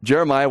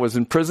Jeremiah was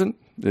in prison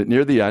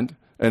near the end,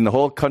 and the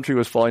whole country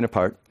was falling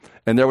apart.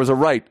 And there was a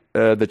right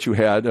that you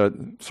had,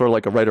 sort of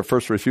like a right of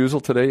first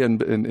refusal today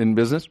in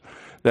business,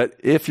 that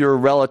if your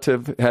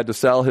relative had to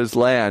sell his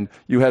land,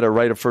 you had a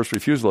right of first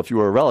refusal if you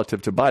were a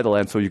relative to buy the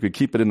land so you could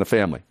keep it in the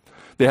family.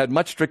 They had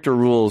much stricter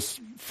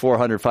rules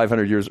 400,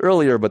 500 years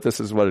earlier, but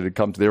this is what it had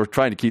come to. They were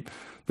trying to keep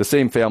the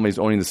same families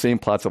owning the same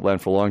plots of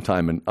land for a long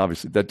time, and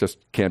obviously that just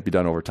can't be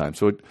done over time.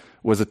 So it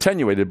was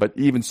attenuated, but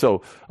even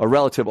so, a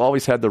relative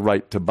always had the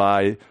right to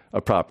buy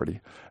a property.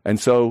 And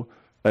so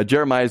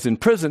Jeremiah is in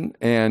prison,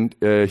 and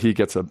he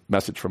gets a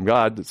message from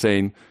God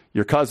saying,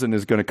 your cousin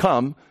is going to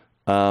come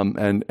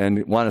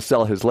and want to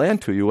sell his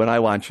land to you, and I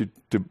want you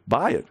to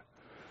buy it.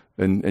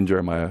 And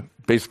Jeremiah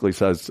basically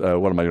says,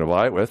 what am I going to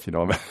buy it with?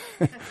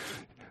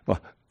 Well,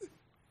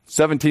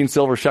 17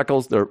 silver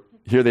shekels,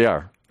 here they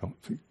are.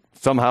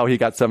 Somehow he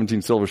got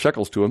 17 silver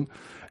shekels to him,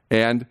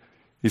 and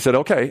he said,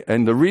 okay.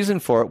 And the reason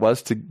for it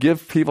was to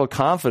give people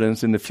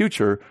confidence in the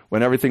future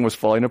when everything was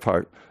falling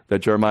apart, that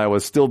Jeremiah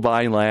was still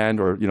buying land,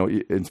 or,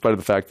 in spite of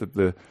the fact that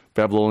the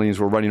Babylonians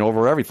were running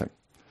over everything.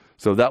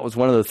 So that was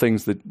one of the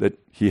things that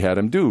he had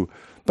him do.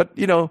 But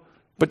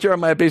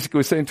Jeremiah basically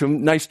was saying to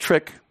him, nice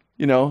trick,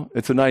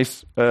 it's a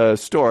nice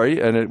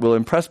story, and it will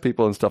impress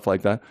people and stuff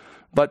like that.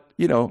 But,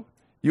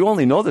 you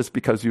only know this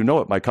because you know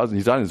it. My cousin,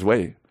 he's on his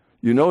way.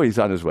 He's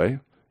on his way.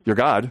 You're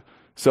God.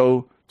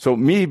 So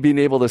me being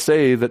able to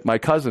say that my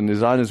cousin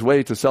is on his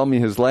way to sell me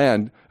his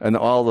land and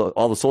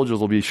all the soldiers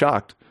will be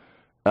shocked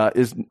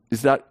is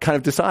that kind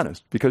of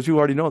dishonest, because you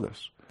already know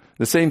this.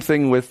 The same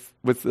thing with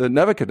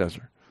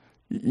Nebuchadnezzar.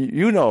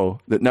 You know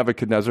that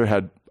Nebuchadnezzar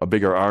had a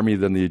bigger army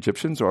than the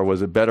Egyptians, or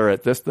was it better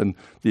at this than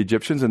the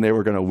Egyptians, and they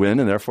were going to win,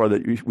 and therefore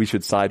that we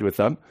should side with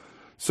them.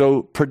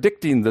 So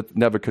predicting that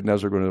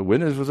Nebuchadnezzar was going to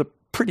win was a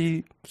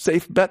pretty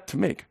safe bet to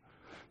make.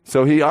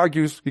 So he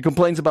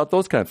complains about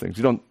those kind of things.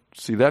 You don't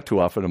see that too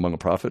often among a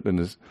prophet and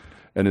his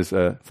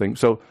thing.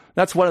 So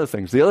that's one of the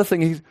things. The other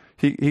thing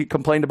he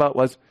complained about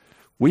was,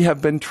 we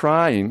have been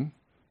trying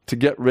to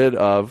get rid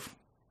of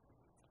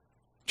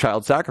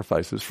child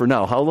sacrifices for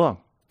now. How long?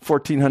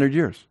 1,400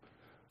 years.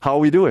 How are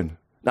we doing?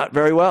 Not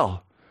very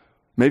well.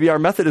 Maybe our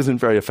method isn't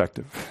very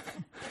effective.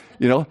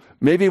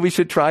 Maybe we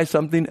should try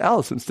something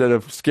else instead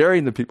of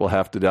scaring the people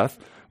half to death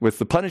with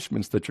the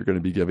punishments that you're going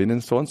to be giving,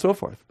 and so on and so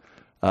forth.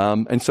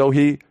 And so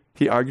he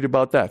argued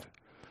about that.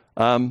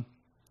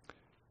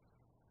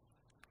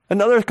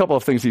 Another couple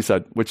of things he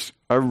said, which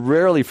are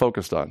rarely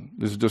focused on.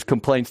 This is just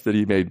complaints that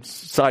he made,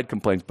 side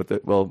complaints, but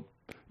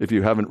if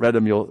you haven't read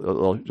them,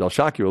 they'll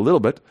shock you a little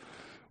bit.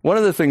 One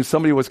of the things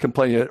somebody was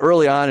complaining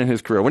early on in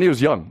his career, when he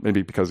was young,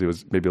 maybe because he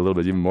was maybe a little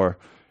bit even more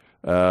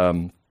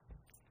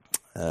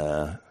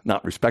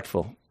not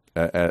respectful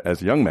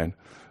as a young man,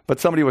 but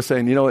somebody was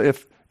saying,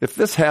 if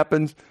this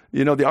happens,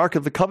 the Ark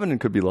of the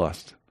Covenant could be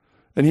lost.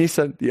 And he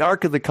said, the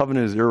Ark of the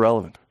Covenant is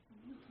irrelevant.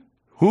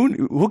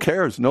 Who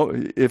cares? No,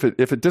 if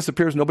it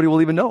disappears, nobody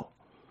will even know.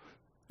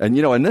 And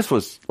and this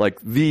was like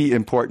the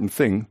important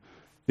thing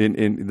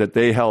in that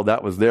they held.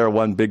 That was their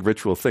one big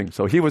ritual thing.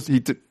 So he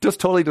just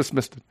totally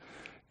dismissed it,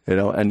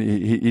 and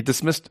he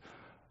dismissed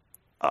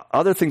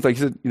other things, like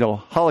he said,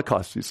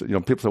 Holocaust. He said,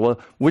 people say, well,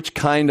 which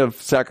kind of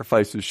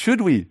sacrifices should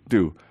we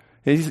do?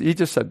 And he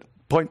just said,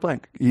 point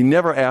blank. He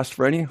never asked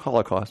for any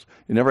Holocaust.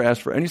 He never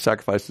asked for any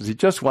sacrifices. He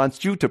just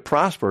wants you to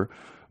prosper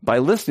by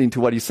listening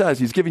to what he says.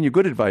 He's giving you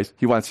good advice.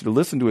 He wants you to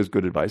listen to his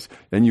good advice,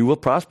 and you will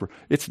prosper.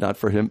 It's not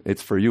for him.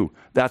 It's for you.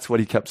 That's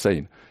what he kept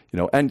saying.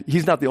 And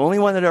he's not the only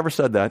one that ever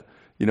said that.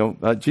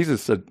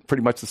 Jesus said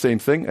pretty much the same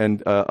thing,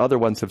 and other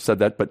ones have said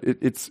that, but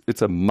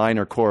it's a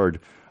minor chord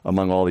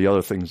among all the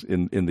other things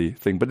in the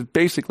thing. But it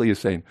basically is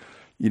saying,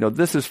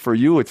 this is for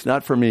you. It's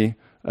not for me.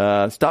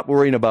 Stop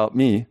worrying about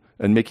me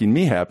and making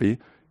me happy.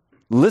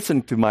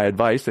 Listen to my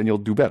advice, and you'll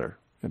do better,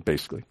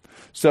 basically.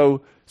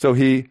 So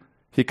he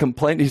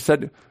complained. He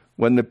said,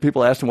 when the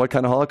people asked him what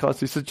kind of Holocaust,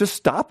 he said, just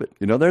stop it.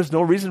 There's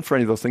no reason for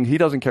any of those things. He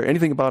doesn't care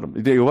anything about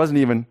them. He wasn't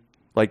even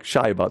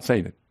shy about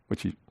saying it,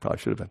 which he probably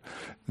should have been.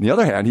 On the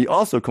other hand, he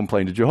also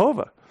complained to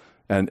Jehovah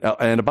and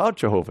about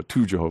Jehovah,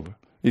 to Jehovah.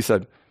 He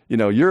said,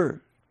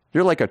 you're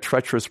like a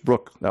treacherous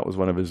brook. That was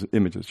one of his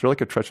images. You're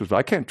like a treacherous brook.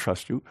 I can't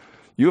trust you.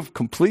 You have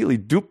completely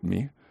duped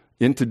me.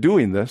 into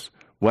doing this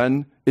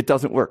when it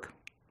doesn't work.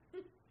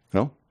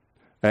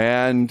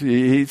 And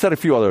he said a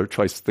few other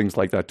choice things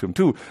like that to him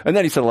too. And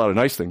then he said a lot of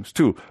nice things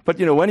too. But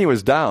when he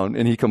was down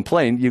and he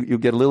complained, you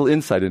get a little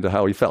insight into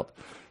how he felt.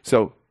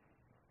 So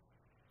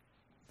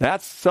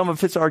that's some of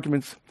his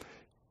arguments.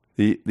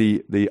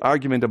 The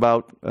argument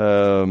about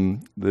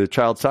the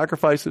child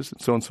sacrifices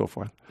and so on and so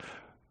forth.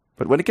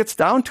 But when it gets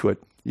down to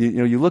it,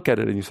 you look at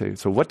it and you say,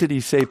 so what did he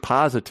say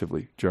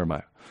positively,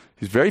 Jeremiah?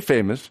 He's very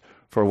famous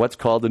for what's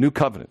called the New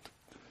Covenant.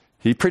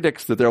 He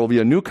predicts that there will be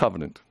a new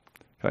covenant.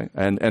 Okay?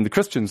 And the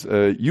Christians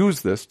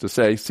use this to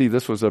say, see,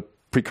 this was a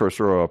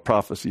precursor or a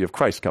prophecy of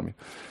Christ coming.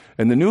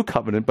 And the New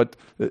Covenant, but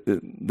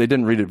they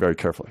didn't read it very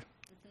carefully.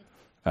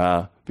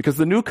 Because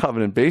the New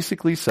Covenant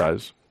basically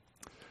says,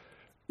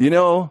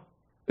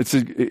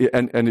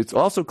 it's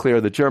also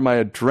clear that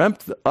Jeremiah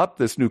dreamt up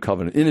this New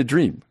Covenant in a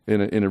dream,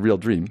 in a real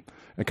dream.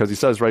 Because he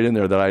says right in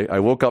there that I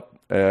woke up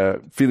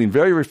feeling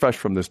very refreshed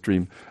from this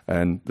dream,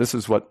 and this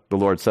is what the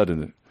Lord said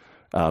in it.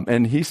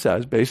 And he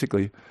says,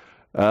 basically,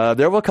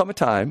 there will come a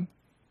time,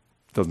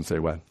 doesn't say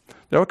when,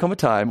 there will come a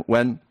time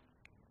when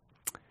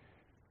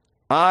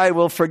I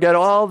will forget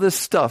all this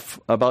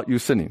stuff about you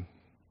sinning.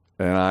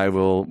 And I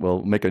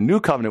will make a new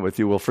covenant with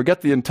you. We'll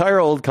forget the entire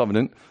old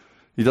covenant.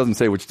 He doesn't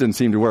say which didn't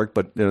seem to work,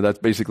 but that's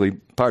basically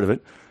part of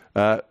it,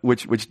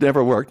 which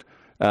never worked.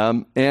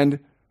 And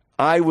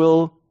I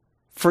will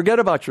forget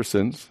about your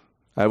sins.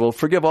 I will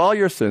forgive all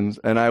your sins,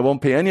 and I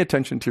won't pay any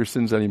attention to your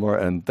sins anymore,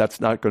 and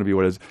that's not going to be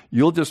what it is.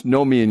 You'll just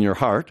know me in your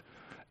heart,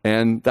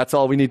 and that's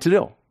all we need to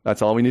do.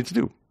 That's all we need to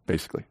do,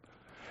 basically.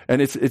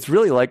 And it's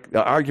really like an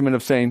argument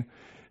of saying,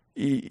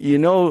 you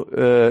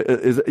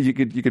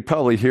could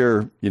probably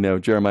hear,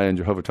 Jeremiah and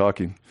Jehovah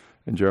talking,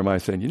 and Jeremiah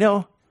saying,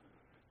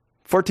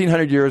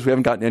 1,400 years, we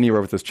haven't gotten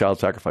anywhere with this child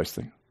sacrifice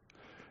thing.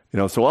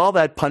 So all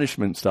that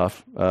punishment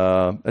stuff,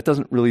 that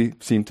doesn't really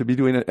seem to be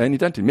doing any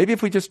denting. Maybe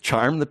if we just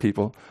charm the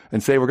people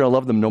and say we're going to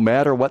love them no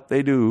matter what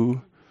they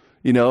do,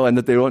 and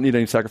that they don't need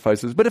any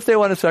sacrifices. But if they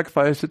want to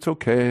sacrifice, it's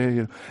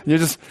okay. We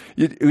just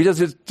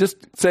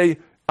say,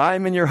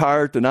 I'm in your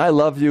heart and I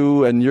love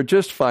you and you're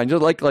just fine.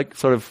 Just like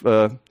sort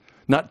of,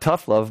 not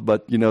tough love,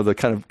 but, the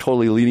kind of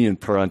totally lenient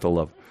parental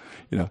love,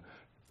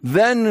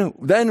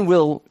 Then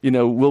will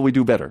we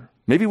do better?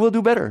 Maybe we'll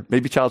do better.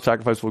 Maybe child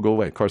sacrifice will go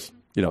away. Of course,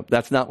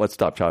 that's not what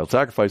stopped child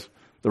sacrifice.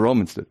 The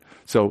Romans did.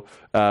 So,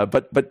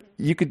 but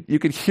you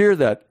could hear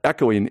that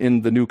echoing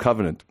in the New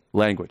Covenant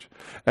language.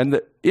 And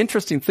the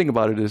interesting thing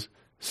about it is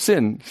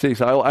sin. See,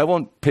 so I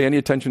won't pay any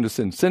attention to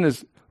sin. Sin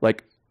is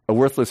like a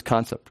worthless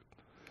concept.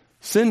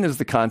 Sin is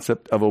the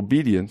concept of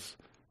obedience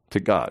to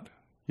God.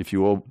 If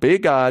you obey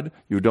God,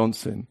 you don't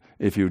sin.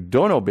 If you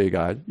don't obey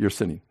God, you're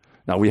sinning.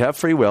 Now, we have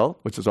free will,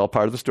 which is all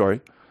part of the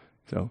story.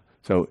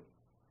 So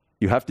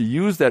you have to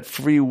use that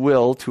free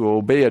will to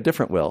obey a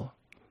different will.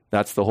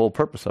 That's the whole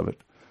purpose of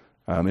it.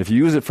 If you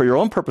use it for your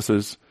own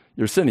purposes,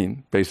 you're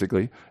sinning,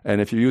 basically.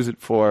 And if you use it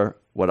for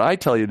what I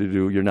tell you to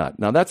do, you're not.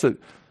 Now, that's a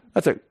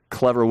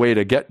clever way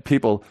to get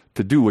people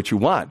to do what you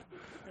want.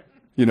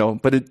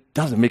 But it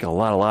doesn't make a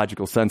lot of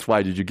logical sense.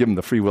 Why did you give them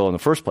the free will in the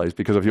first place?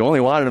 Because if you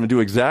only wanted them to do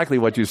exactly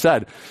what you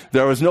said,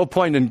 there was no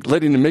point in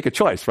letting them make a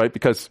choice, right?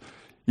 Because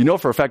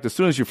for a fact, as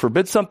soon as you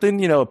forbid something,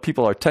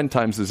 people are 10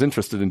 times as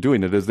interested in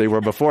doing it as they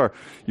were before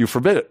you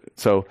forbid it.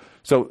 So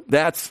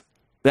that's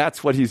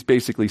what he's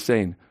basically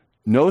saying.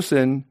 No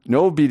sin,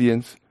 no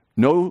obedience,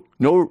 no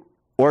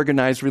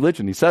organized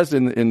religion. He says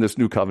in this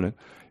new covenant,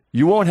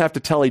 you won't have to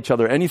tell each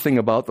other anything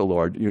about the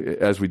Lord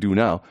as we do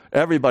now.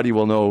 Everybody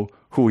will know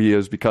who he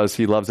is because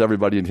he loves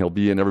everybody and he'll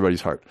be in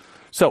everybody's heart.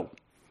 So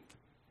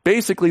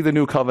basically the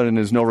new covenant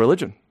is no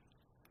religion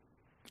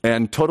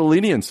and total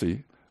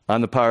leniency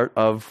on the part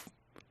of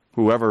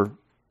whoever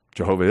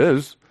Jehovah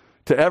is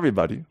to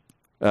everybody.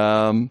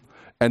 And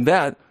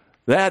that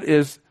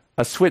is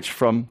a switch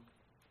from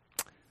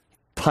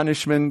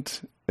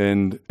punishment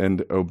and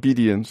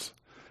obedience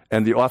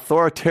and the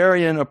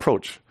authoritarian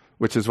approach,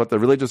 which is what the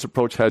religious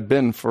approach had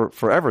been for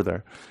forever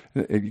there.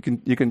 You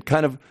can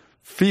kind of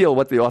feel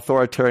what the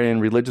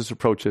authoritarian religious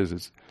approach is.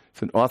 It's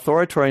an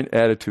authoritarian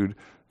attitude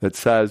that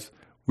says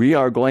we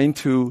are going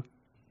to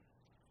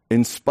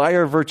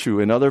inspire virtue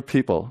in other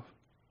people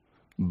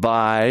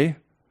by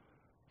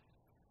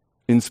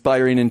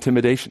inspiring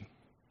intimidation,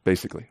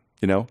 basically.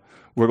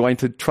 We're going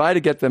to try to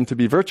get them to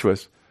be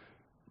virtuous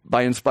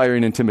by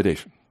inspiring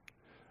intimidation.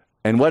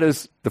 And what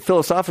is the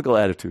philosophical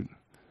attitude?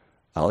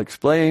 I'll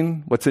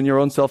explain what's in your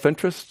own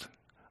self-interest.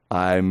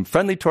 I'm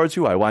friendly towards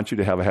you. I want you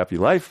to have a happy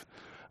life.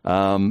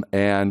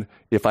 And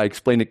if I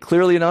explain it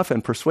clearly enough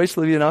and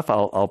persuasively enough,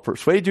 I'll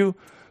persuade you.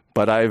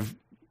 But I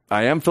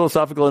am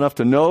philosophical enough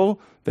to know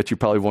that you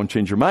probably won't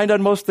change your mind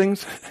on most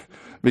things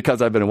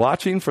because I've been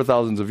watching for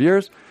thousands of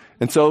years.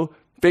 And so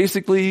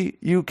basically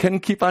you can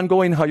keep on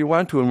going how you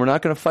want to, and we're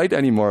not going to fight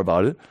anymore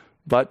about it.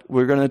 But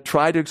we're going to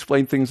try to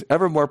explain things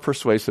ever more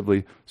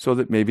persuasively so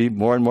that maybe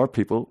more and more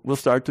people will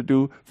start to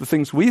do the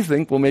things we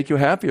think will make you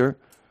happier.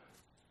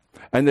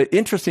 And the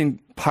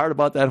interesting part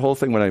about that whole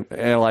thing, when I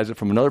analyze it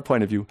from another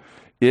point of view,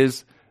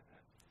 is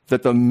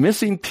that the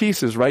missing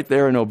piece is right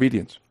there in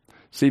obedience.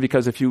 See,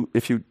 because if you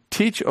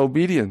teach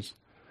obedience,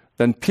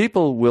 then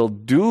people will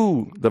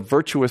do the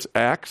virtuous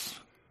acts,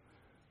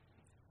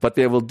 but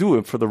they will do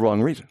it for the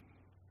wrong reason.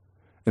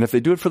 And if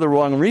they do it for the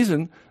wrong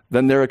reason,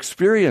 then their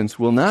experience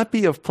will not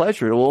be of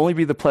pleasure. It will only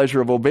be the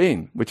pleasure of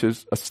obeying, which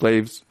is a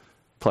slave's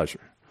pleasure.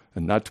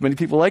 And not too many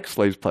people like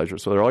slave's pleasure,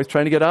 so they're always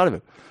trying to get out of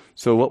it.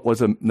 So what was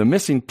the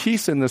missing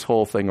piece in this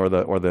whole thing, or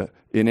the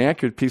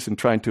inaccurate piece in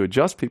trying to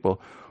adjust people,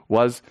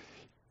 was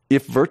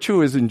if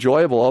virtue is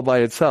enjoyable all by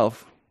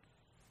itself,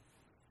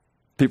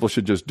 people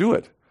should just do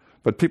it.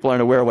 But people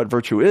aren't aware of what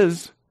virtue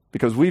is,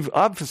 because we've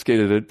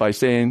obfuscated it by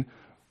saying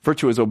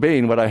virtue is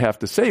obeying what I have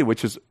to say,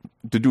 which is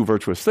to do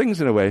virtuous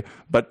things in a way.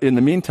 But in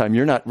the meantime,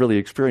 you're not really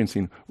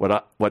experiencing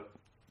what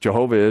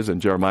Jehovah is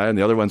and Jeremiah and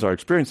the other ones are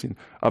experiencing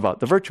about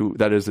the virtue.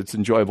 That is, it's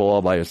enjoyable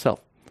all by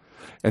itself.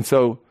 And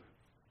so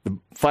the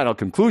final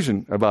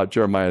conclusion about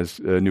Jeremiah's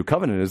new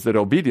covenant is that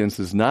obedience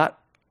is not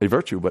a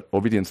virtue, but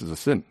obedience is a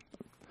sin.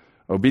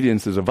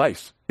 Obedience is a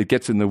vice. It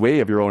gets in the way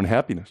of your own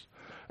happiness.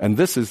 And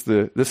this is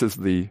the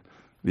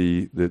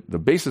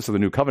basis of the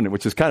new covenant,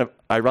 which is kind of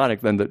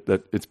ironic then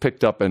that it's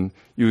picked up and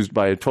used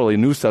by a totally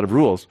new set of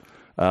rules,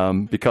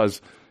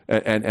 because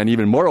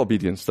even more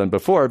obedience than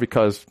before,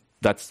 because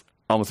that's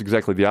almost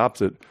exactly the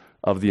opposite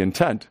of the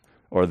intent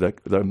or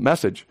the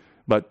message.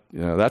 But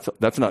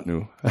that's not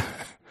new.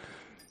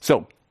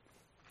 So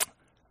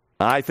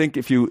I think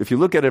if you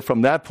look at it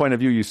from that point of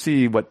view, you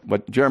see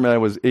what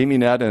Jeremiah was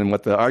aiming at and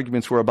what the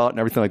arguments were about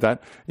and everything like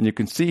that. And you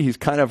can see he's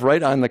kind of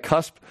right on the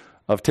cusp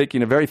of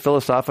taking a very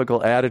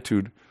philosophical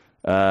attitude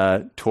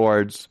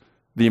towards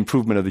the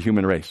improvement of the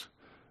human race.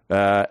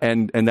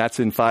 And that's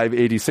in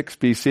 586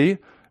 BC.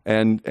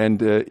 And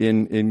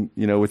in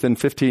within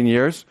 15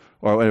 years,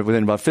 or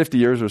within about 50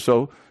 years or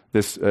so,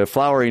 this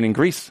flowering in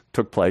Greece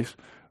took place,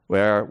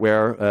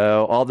 where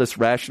all this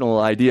rational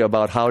idea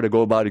about how to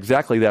go about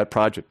exactly that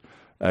project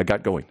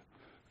got going,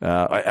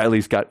 at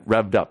least got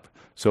revved up.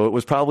 So it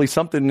was probably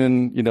something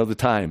in the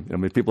time. I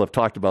mean, people have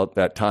talked about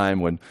that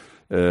time when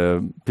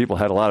people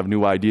had a lot of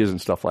new ideas and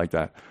stuff like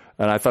that.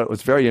 And I thought it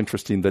was very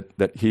interesting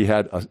that he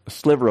had a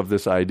sliver of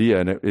this idea,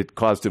 and it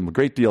caused him a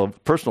great deal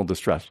of personal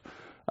distress.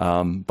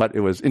 But it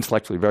was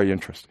intellectually very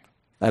interesting.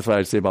 That's what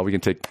I'd say about. We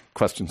can take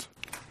questions.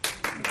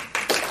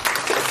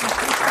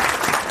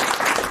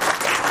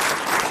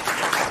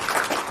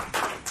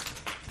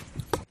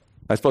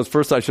 I suppose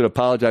first I should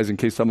apologize in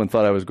case someone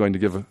thought I was going to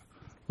give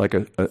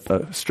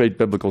a straight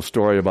biblical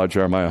story about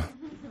Jeremiah.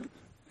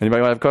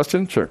 Anybody have a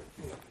question? Sure.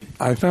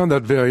 I found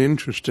that very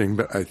interesting,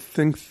 but I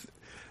think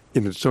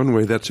in its own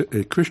way that's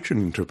a Christian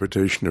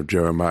interpretation of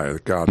Jeremiah,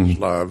 that God is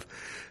love,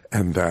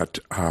 and that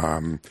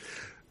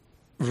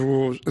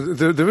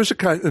there is a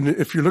kind, and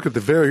if you look at the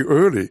very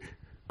early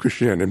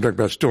Christianity, I'm talking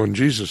about still in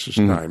Jesus'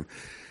 time,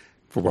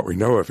 for what we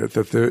know of it,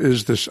 that there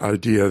is this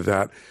idea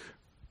that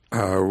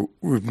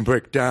we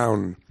break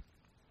down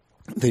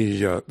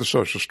the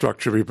social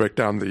structure, we break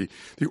down the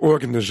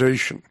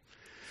organization,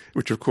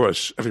 which of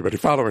course everybody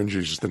following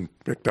Jesus then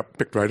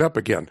picked right up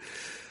again.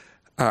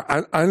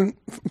 I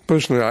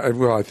personally,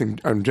 I think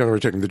I'm generally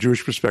taking the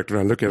Jewish perspective,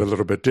 and I look at it a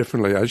little bit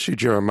differently. I see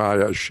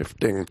Jeremiah as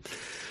shifting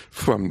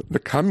from the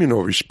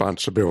communal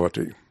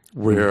responsibility,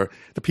 where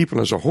the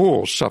people as a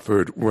whole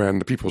suffered when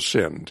the people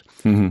sinned,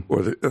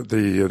 or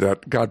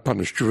that God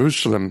punished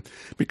Jerusalem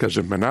because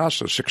of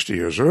Manasseh 60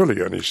 years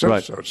earlier, and he said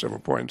so at several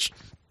points.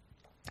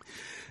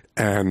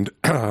 And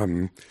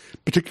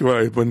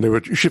particularly when they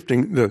were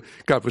shifting,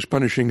 God was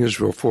punishing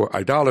Israel for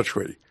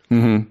idolatry.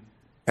 And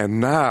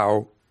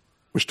now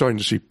we're starting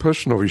to see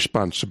personal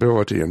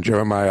responsibility. And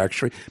Jeremiah,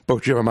 actually,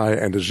 both Jeremiah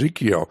and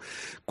Ezekiel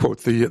quote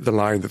the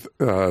line that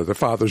the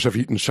fathers have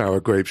eaten sour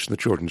grapes and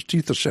the children's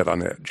teeth are set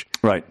on edge.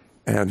 Right.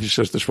 And he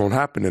says this won't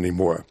happen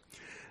anymore.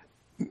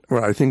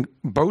 What I think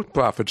both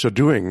prophets are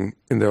doing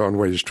in their own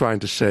ways, trying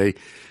to say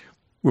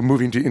we're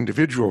moving to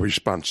individual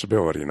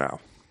responsibility now.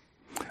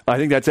 I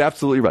think that's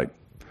absolutely right.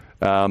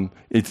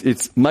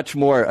 It's much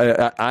more.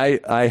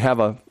 I have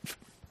a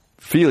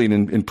feeling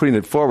in putting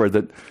it forward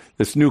that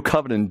this new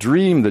covenant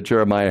dream that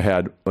Jeremiah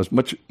had was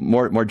much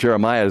more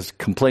Jeremiah's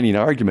complaining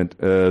argument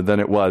than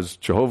it was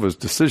Jehovah's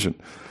decision.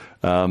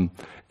 And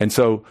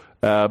so,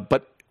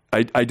 but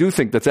I do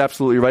think that's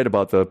absolutely right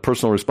about the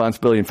personal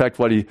responsibility. In fact,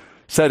 what he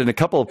said in a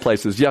couple of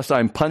places, yes,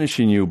 I'm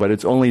punishing you, but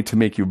it's only to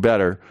make you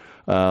better.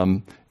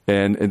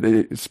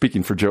 And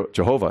speaking for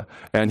Jehovah,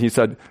 and he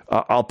said,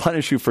 I'll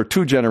punish you for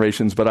 2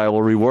 generations, but I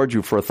will reward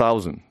you for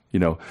 1,000.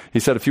 He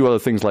said a few other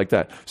things like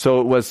that.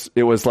 So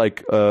it was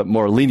like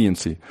more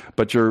leniency.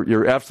 But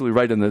you're absolutely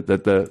right in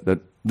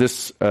that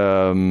this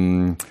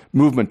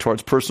movement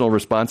towards personal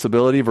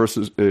responsibility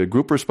versus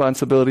group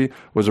responsibility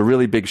was a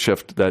really big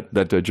shift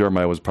that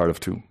Jeremiah was part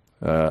of too.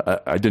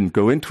 I didn't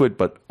go into it,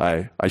 but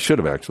I should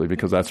have actually,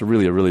 because that's a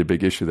really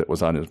big issue that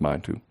was on his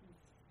mind too.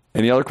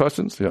 Any other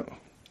questions? Yeah.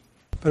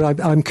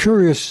 But I'm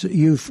curious.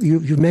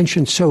 You've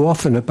mentioned so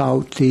often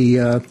about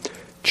the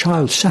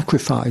child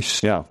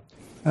sacrifice. Yeah.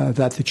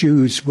 That the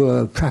Jews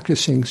were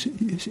practicing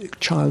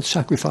child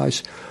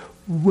sacrifice.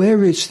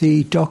 Where is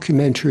the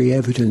documentary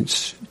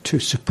evidence to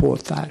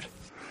support that?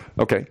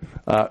 Okay,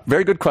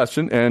 very good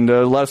question, and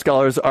a lot of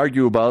scholars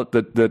argue about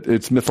that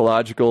it's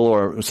mythological,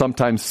 or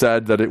sometimes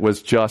said that it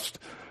was just,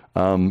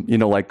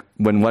 like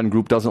when one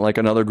group doesn't like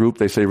another group,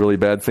 they say really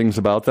bad things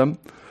about them.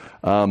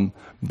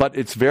 But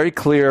it's very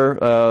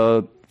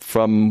clear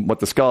from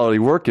what the scholarly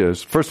work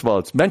is. First of all,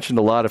 it's mentioned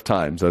a lot of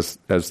times as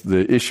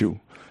the issue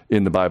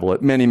in the Bible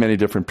at many, many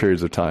different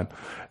periods of time.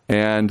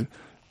 And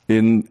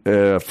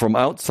from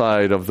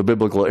outside of the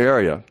biblical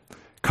area,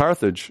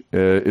 Carthage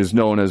is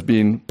known as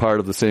being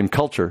part of the same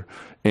culture,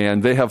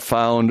 and they have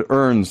found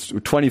urns,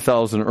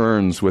 20,000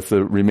 urns with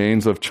the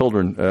remains of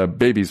children,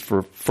 babies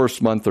for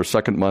first month or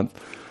second month,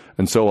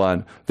 and so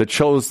on, that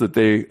shows that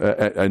they,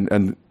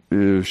 and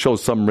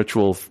shows some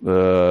ritual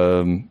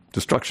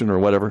destruction or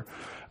whatever,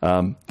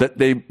 that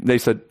they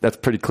said that's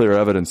pretty clear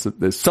evidence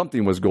that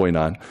something was going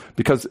on,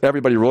 because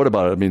everybody wrote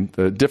about it. I mean,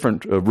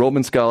 different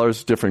Roman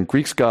scholars, different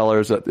Greek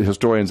scholars,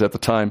 historians at the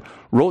time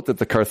wrote that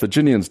the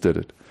Carthaginians did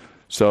it.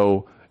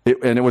 So,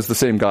 it was the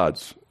same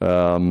gods.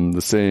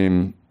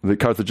 The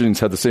Carthaginians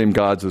had the same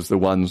gods as the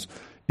ones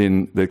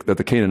that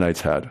the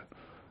Canaanites had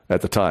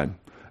at the time.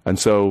 And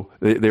so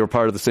they were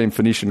part of the same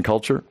Phoenician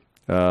culture,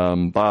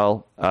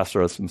 Baal,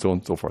 Asherah, and so on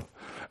and so forth.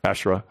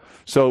 Asherah.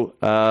 So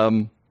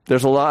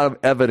there's a lot of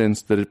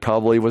evidence that it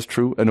probably was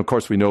true. And of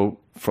course we know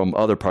from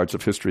other parts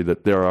of history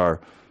that there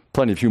are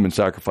plenty of human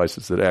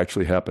sacrifices that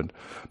actually happened.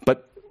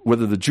 But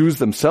whether the Jews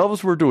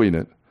themselves were doing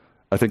it,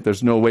 I think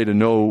there's no way to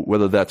know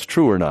whether that's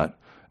true or not,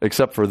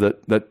 except for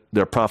that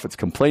their prophets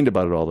complained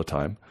about it all the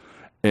time.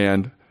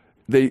 And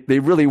they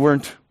really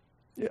weren't.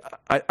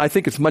 I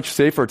think it's much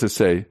safer to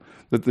say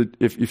that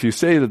if you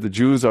say that the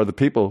Jews are the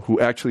people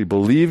who actually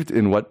believed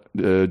in what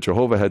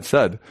Jehovah had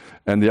said,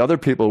 and the other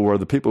people were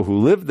the people who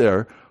lived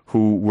there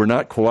who were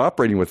not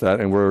cooperating with that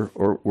and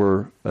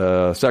were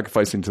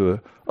sacrificing to the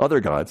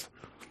other gods,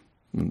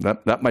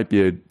 that might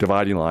be a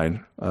dividing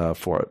line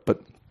for it.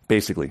 But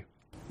basically.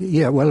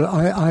 Yeah, well,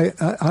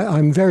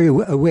 I'm very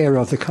aware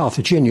of the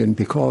Carthaginian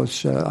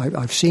because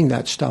I've seen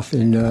that stuff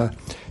in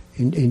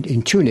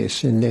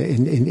Tunis in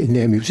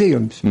their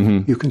museums.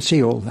 Mm-hmm. You can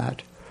see all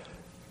that,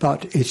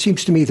 but it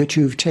seems to me that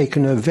you've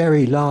taken a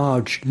very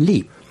large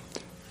leap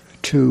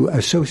to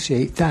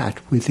associate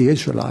that with the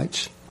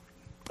Israelites.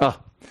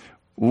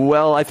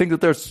 Well, I think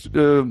that there's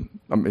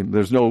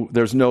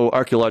no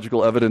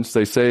archaeological evidence.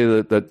 They say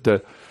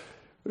that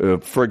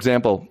for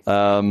example.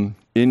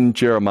 In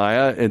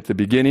Jeremiah, at the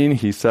beginning,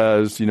 he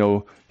says, he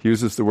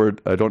uses the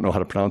word, I don't know how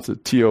to pronounce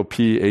it,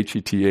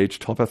 Topheth,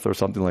 Topheth, or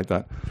something like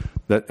that.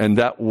 And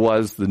that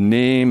was the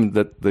name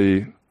that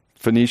the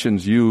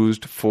Phoenicians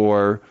used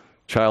for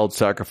child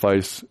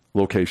sacrifice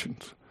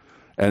locations.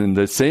 And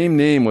the same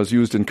name was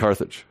used in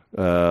Carthage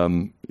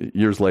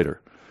years later,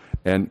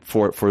 and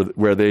for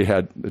where they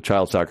had the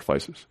child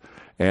sacrifices.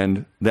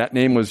 And that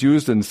name was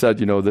used and said,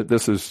 that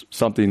this is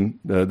something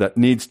that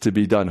needs to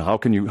be done. How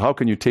can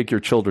you take your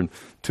children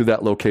to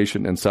that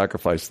location and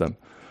sacrifice them?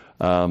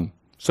 But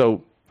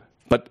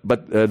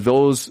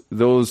those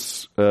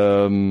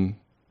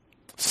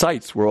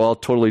sites were all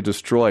totally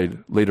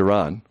destroyed later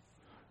on,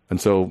 and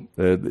so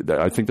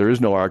I think there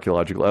is no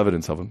archaeological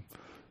evidence of them.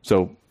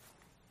 So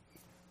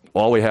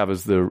all we have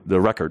is the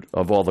record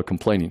of all the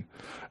complaining.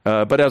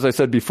 But as I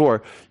said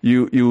before,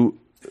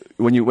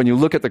 when you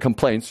look at the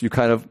complaints, you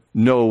kind of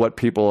know what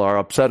people are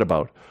upset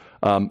about.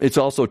 It's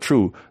also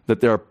true that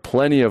there are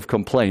plenty of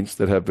complaints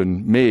that have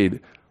been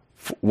made,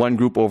 one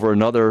group over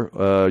another,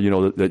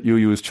 that you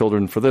use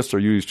children for this or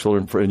you use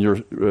children in your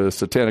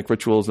satanic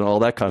rituals and all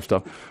that kind of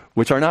stuff,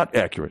 which are not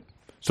accurate.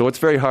 So it's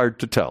very hard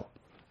to tell.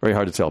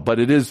 But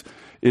it is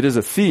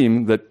a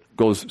theme that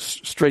goes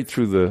straight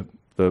through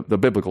the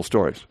biblical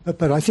stories.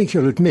 But I think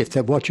you'll admit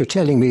that what you're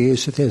telling me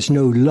is that there's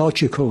no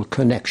logical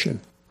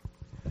connection.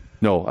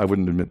 No, I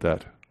wouldn't admit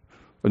that.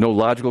 No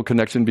logical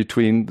connection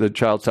between the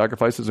child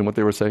sacrifices and what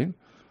they were saying?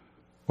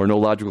 Or no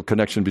logical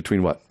connection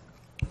between what?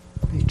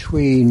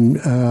 Between,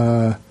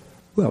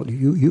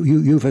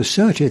 you've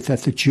asserted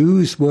that the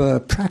Jews were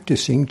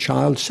practicing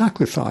child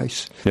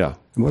sacrifice. Yeah.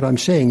 And what I'm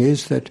saying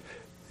is that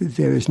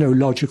there is no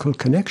logical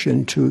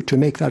connection to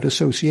make that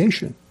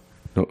association.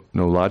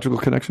 No logical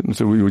connection?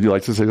 So would you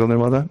like to say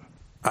something about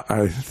that?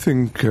 I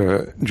think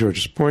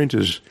George's point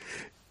is,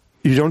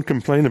 you don't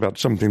complain about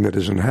something that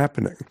isn't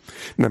happening.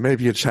 Now,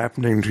 maybe it's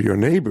happening to your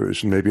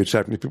neighbors, and maybe it's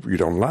happening to people you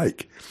don't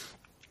like.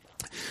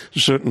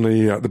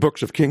 Certainly, the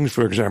books of Kings,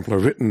 for example, are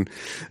written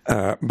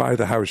by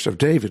the house of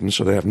David, and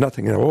so they have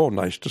nothing at all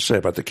nice to say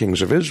about the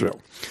kings of Israel.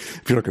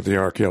 If you look at the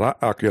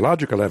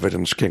archaeological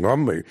evidence, King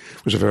Omri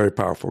was a very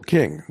powerful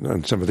king,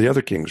 and some of the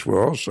other kings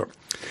were also.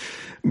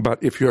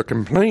 But if you're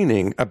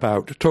complaining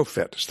about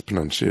Tophet, is the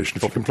pronunciation,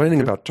 if you're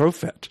complaining about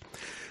Tophet,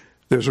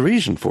 there's a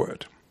reason for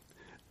it.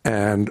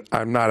 And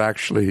I'm not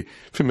actually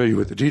familiar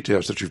with the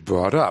details that you've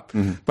brought up,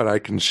 but I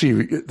can see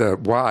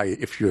why,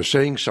 if you're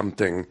saying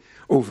something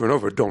over and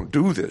over, don't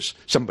do this,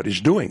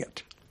 somebody's doing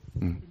it.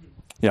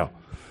 Yeah.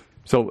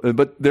 So,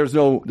 but there's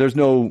no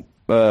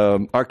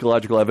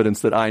archaeological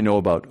evidence that I know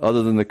about,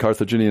 other than the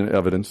Carthaginian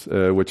evidence,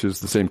 which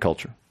is the same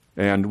culture,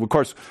 and of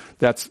course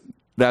that's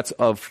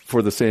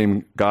for the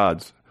same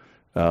gods.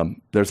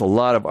 There's a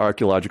lot of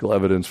archaeological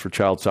evidence for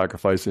child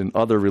sacrifice in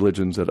other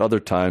religions at other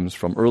times,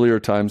 from earlier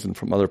times and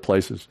from other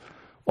places,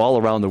 all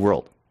around the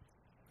world.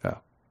 Yeah.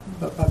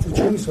 But the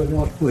Jews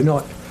were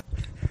not.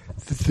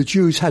 The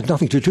Jews had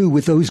nothing to do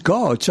with those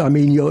gods. I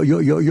mean,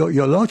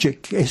 your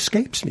logic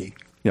escapes me.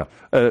 Yeah.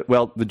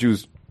 Well, the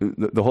Jews,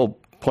 the whole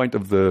point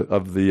of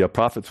the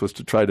prophets was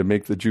to try to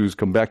make the Jews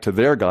come back to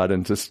their God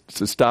and to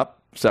stop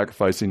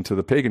sacrificing to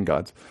the pagan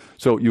gods.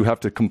 So you have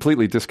to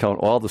completely discount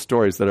all the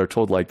stories that are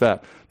told like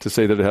that to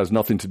say that it has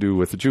nothing to do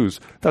with the Jews.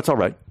 That's all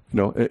right.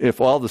 If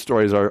all the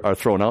stories are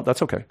thrown out,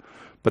 that's okay.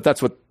 But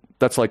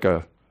that's like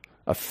a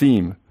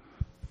theme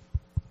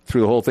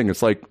through the whole thing.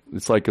 It's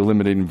like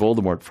eliminating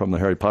Voldemort from the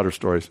Harry Potter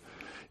stories.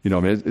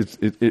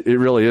 It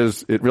really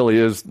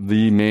is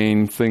the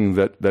main thing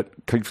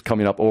that keeps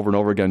coming up over and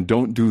over again.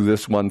 Don't do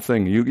this one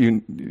thing.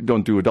 You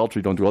don't do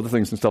adultery, don't do other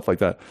things and stuff like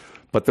that.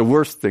 But the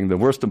worst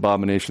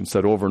abomination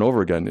said over and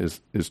over again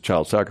is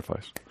child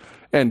sacrifice.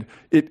 And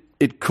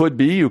it could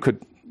be, you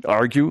could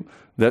argue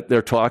that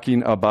they're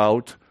talking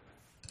about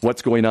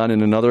what's going on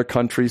in another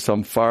country,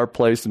 some far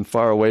place and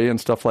far away and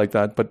stuff like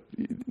that, but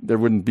there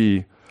wouldn't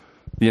be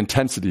the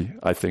intensity,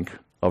 I think,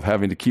 of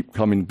having to keep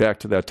coming back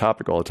to that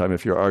topic all the time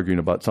if you're arguing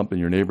about something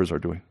your neighbors are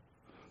doing.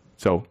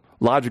 So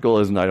logical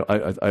isn't,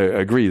 I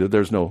agree that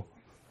there's no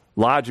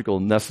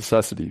logical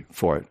necessity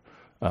for it.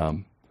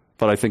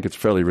 But I think it's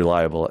fairly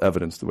reliable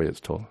evidence the way it's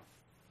told.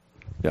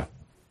 Yeah.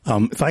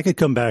 If I could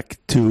come back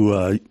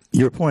to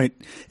your point,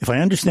 if I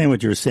understand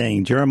what you're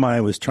saying,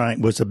 Jeremiah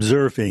was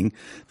observing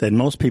that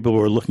most people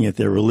were looking at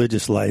their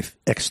religious life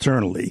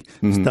externally,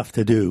 stuff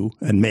to do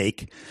and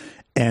make,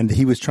 and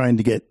he was trying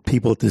to get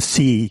people to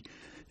see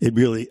it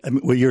really. I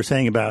mean, what you're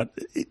saying about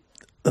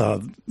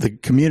the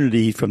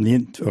community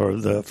going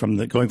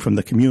from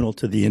the communal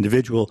to the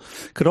individual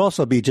could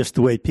also be just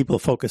the way people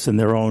focus in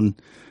their own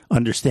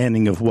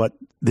understanding of what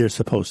they're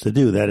supposed to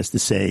do. That is to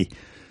say,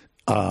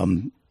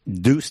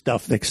 do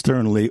stuff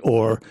externally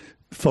or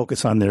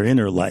focus on their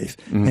inner life.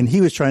 Mm-hmm. And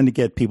he was trying to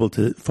get people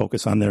to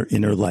focus on their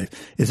inner life.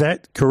 Is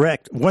that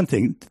correct? One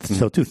thing,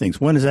 so two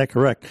things. One, is that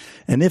correct?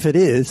 And if it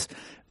is,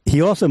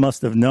 he also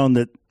must have known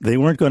that they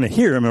weren't going to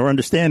hear him or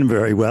understand him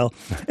very well.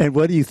 And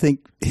what do you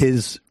think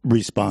his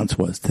response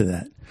was to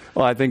that?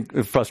 Well, I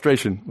think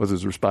frustration was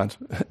his response,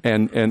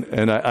 and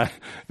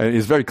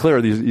he's very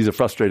clear. He's a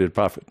frustrated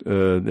prophet.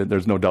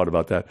 There's no doubt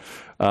about that.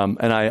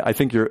 And I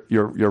think you're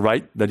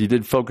right that he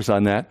did focus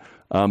on that,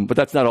 but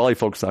that's not all he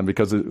focused on,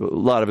 because a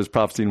lot of his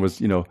prophesying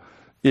was,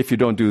 if you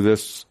don't do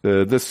this,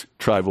 this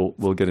tribe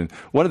will get in.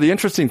 One of the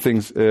interesting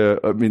things,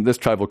 this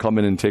tribe will come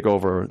in and take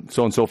over,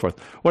 so on and so forth.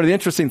 One of the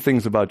interesting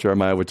things about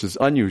Jeremiah, which is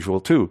unusual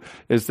too,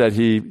 is that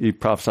he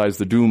prophesies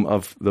the doom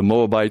of the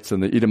Moabites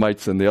and the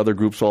Edomites and the other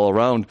groups all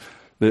around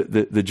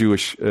the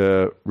Jewish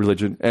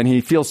religion, and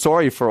he feels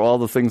sorry for all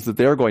the things that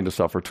they're going to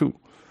suffer too.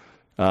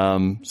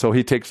 So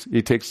he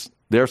takes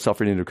their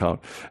suffering into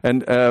account.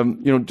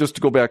 And just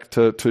to go back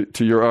to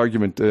your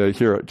argument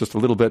here just a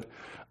little bit.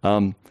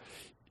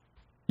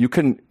 You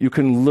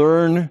can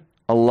learn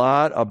a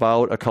lot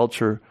about a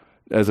culture,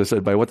 as I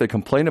said, by what they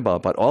complain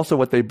about, but also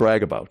what they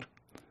brag about.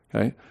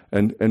 Okay,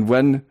 and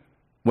when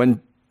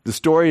the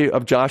story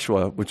of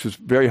Joshua, which is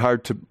very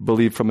hard to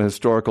believe from a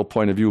historical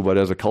point of view, but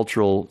as a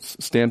cultural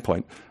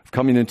standpoint, of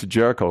coming into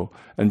Jericho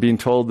and being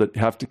told that you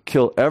have to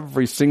kill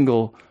every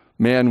single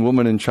man,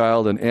 woman, and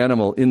child and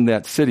animal in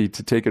that city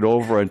to take it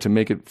over and to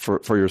make it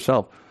for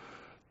yourself,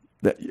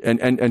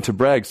 and to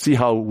brag, see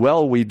how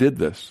well we did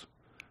this.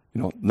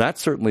 That's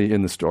certainly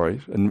in the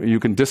story, and you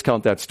can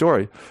discount that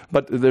story.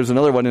 But there's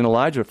another one in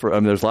Elijah.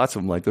 There's lots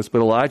of them like this. But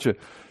Elijah,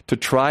 to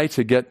try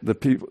to get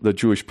the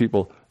Jewish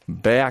people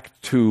back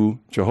to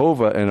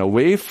Jehovah and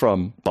away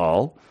from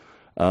Baal,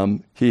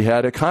 he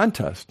had a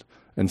contest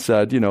and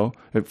said,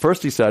 at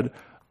first he said,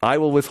 "I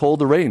will withhold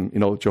the rain.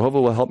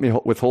 Jehovah will help me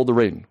withhold the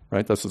rain."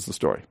 Right? This is the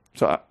story.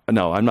 So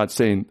no, I'm not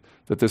saying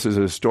that this is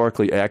a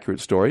historically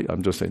accurate story.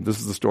 I'm just saying this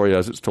is the story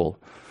as it's told.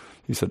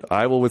 He said,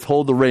 "I will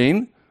withhold the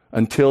rain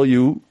until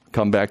you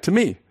come back to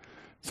me."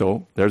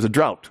 So there's a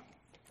drought.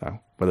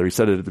 Now, whether he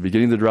said it at the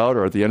beginning of the drought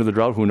or at the end of the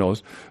drought, who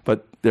knows?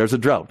 But there's a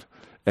drought.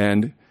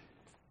 And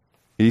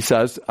he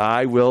says,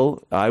 I will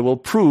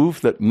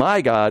prove that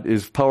my God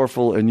is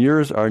powerful and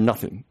yours are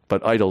nothing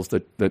but idols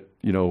that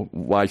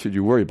why should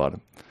you worry about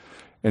him?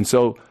 And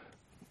so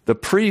the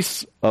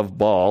priests of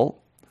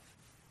Baal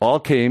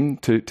all came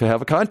to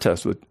have a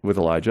contest with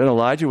Elijah. And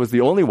Elijah was the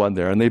only one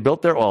there. And they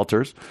built their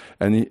altars.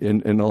 And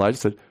Elijah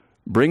said,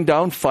 "Bring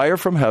down fire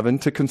from heaven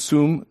to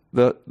consume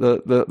the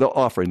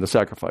offering, the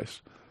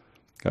sacrifice."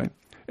 Okay,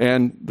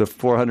 and the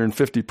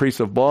 450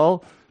 priests of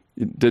Baal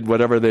did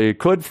whatever they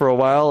could for a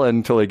while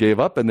until they gave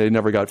up, and they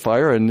never got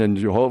fire. And then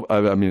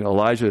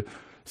Elijah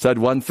said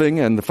one thing,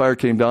 and the fire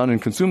came down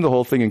and consumed the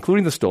whole thing,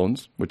 including the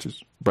stones, which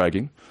is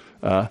bragging.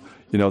 That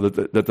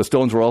the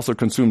stones were also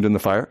consumed in the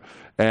fire,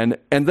 and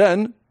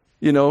then.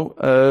 He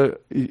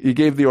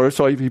gave the order,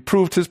 so he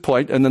proved his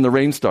point, and then the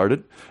rain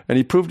started, and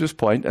he proved his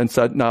point and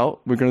said, now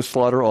we're going to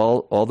slaughter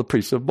all the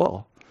priests of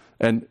Baal.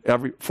 And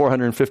every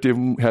 450 of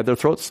them had their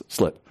throats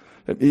slit.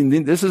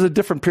 This is a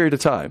different period of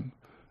time.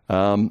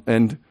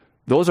 And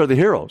those are the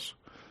heroes.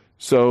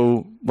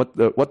 So what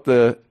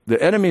the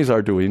enemies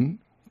are doing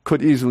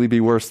could easily be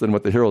worse than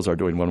what the heroes are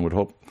doing, one would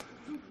hope.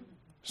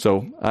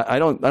 So I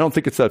don't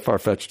think it's that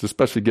far-fetched,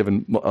 especially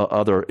given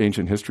other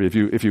ancient history.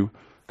 If you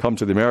come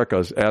to the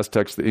Americas,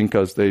 Aztecs, the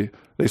Incas, they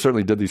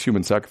certainly did these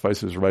human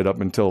sacrifices right up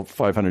until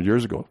 500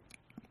 years ago,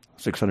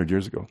 600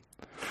 years ago.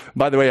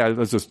 By the way,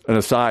 that's just an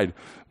aside,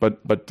 but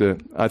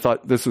I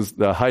thought this is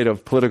the height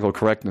of political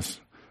correctness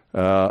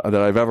that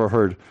I've ever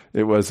heard.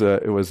 It was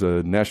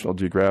a National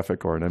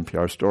Geographic or an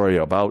NPR story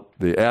about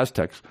the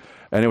Aztecs,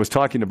 and it was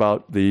talking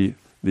about the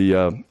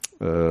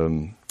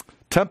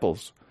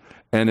temples,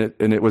 and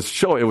it was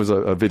showing. It was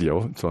a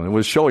video, so it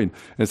was showing.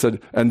 And it said,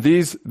 and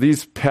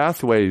these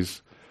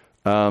pathways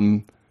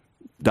down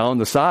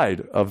the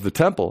side of the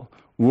temple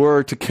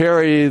were to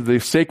carry the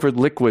sacred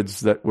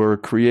liquids that were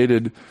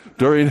created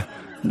during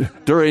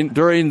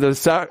the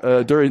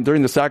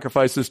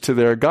sacrifices to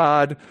their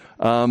god,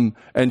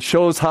 and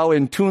shows how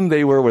in tune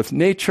they were with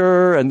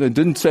nature, and it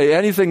didn't say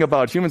anything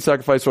about human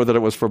sacrifice or that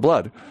it was for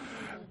blood,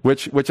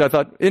 which I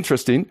thought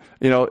interesting.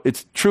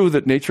 It's true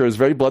that nature is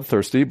very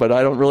bloodthirsty, but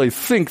I don't really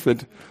think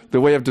that the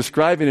way of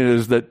describing it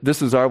is that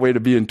this is our way to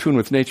be in tune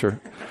with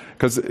nature.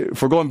 Because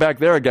if we're going back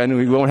there again,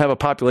 we won't have a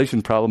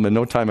population problem in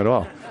no time at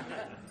all.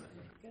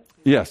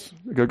 Yes,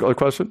 a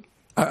question?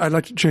 I'd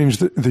like to change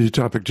the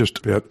topic just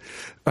a bit.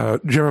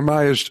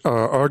 Jeremiah is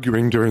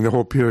arguing during the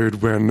whole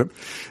period when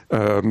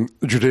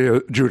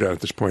Judah at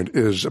this point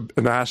is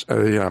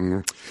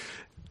a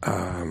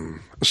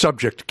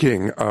subject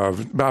king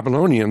of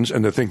Babylonians,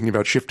 and they're thinking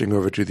about shifting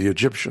over to the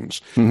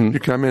Egyptians. Mm-hmm. You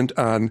comment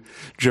on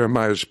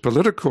Jeremiah's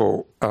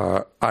political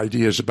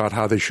ideas about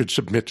how they should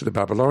submit to the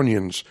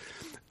Babylonians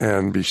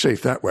and be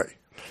safe that way.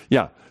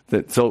 Yeah.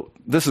 So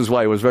this is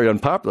why it was very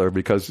unpopular,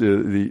 because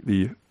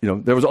there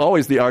was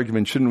always the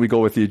argument, shouldn't we go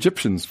with the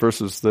Egyptians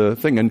versus the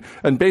thing?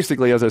 And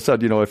basically, as I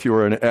said, if you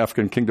were an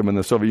African kingdom in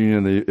the Soviet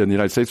Union and the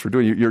United States were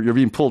doing, you're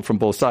being pulled from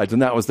both sides,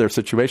 and that was their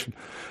situation.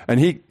 And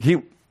he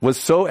was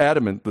so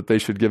adamant that they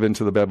should give in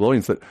to the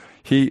Babylonians that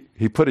he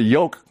put a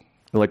yoke,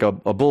 like a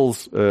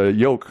bull's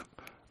yoke,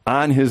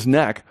 on his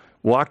neck,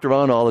 walked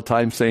around all the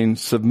time saying,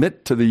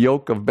 "Submit to the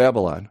yoke of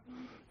Babylon."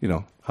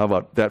 How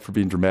about that for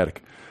being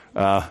dramatic?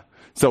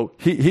 So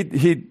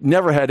he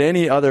never had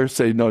any other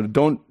say, no,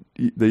 don't.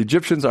 The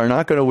Egyptians are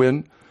not going to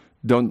win.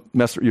 Don't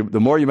mess. The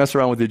more you mess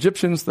around with the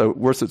Egyptians, the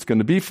worse it's going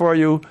to be for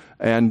you.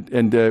 And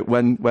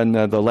when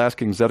the last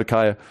king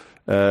Zedekiah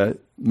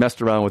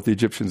messed around with the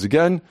Egyptians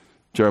again,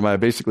 Jeremiah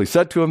basically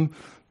said to him,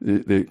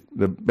 the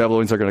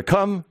Babylonians are going to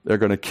come. They're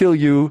going to kill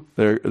you.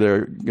 They're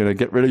going to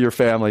get rid of your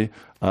family,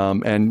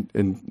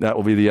 and that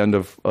will be the end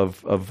of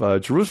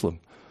Jerusalem.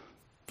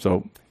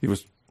 So he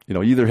was.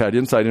 Either had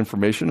inside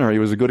information or he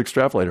was a good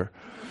extrapolator.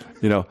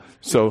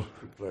 So,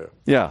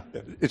 yeah.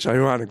 It's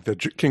ironic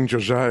that King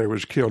Josiah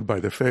was killed by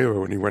the Pharaoh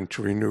when he went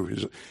to renew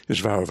his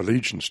vow of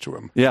allegiance to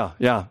him. Yeah.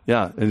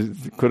 And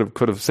he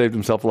could have saved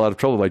himself a lot of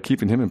trouble by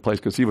keeping him in place,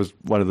 because he was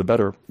one of the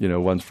better,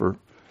 ones for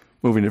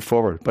moving it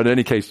forward. But in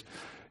any case,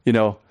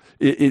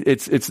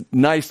 it's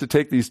nice to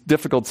take these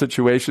difficult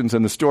situations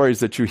and the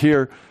stories that you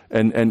hear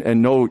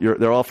and know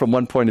they're all from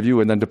one point of view,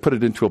 and then to put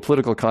it into a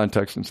political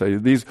context and say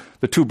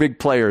the two big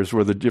players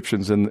were the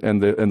Egyptians and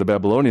the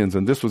Babylonians,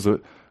 and this was a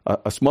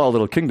small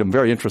little kingdom,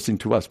 very interesting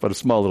to us, but a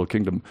small little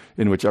kingdom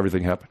in which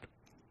everything happened.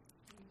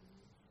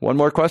 One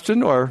more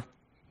question or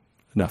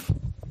enough?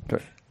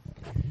 Okay.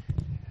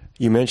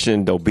 You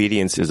mentioned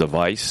obedience is a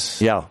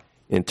vice. Yeah.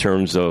 In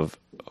terms of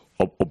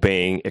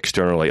obeying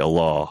externally a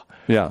law.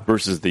 Yeah.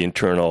 Versus the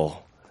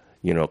internal,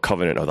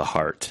 covenant of the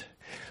heart.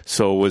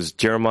 So was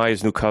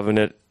Jeremiah's new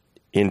covenant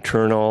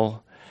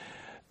internal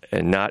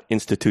and not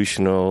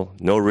institutional,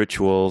 no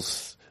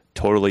rituals,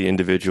 totally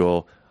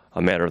individual,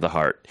 a matter of the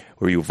heart,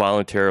 where you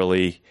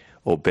voluntarily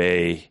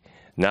obey,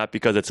 not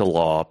because it's a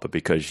law, but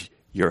because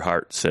your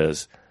heart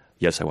says,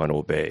 yes, I want to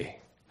obey?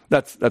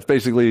 That's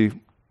basically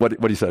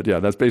what he said. Yeah,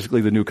 that's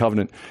basically the new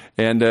covenant,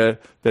 and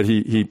that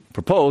he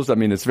proposed. I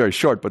mean, it's very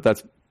short, but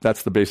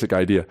that's the basic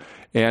idea.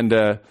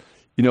 And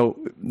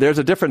there's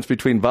a difference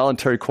between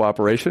voluntary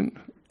cooperation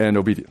and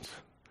obedience.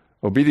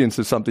 Obedience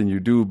is something you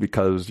do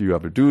because you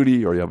have a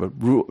duty or you have a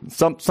rule,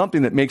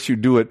 something that makes you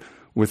do it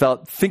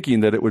without thinking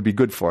that it would be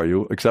good for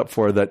you, except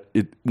for that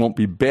it won't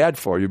be bad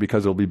for you,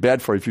 because it'll be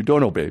bad for you if you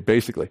don't obey,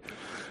 basically.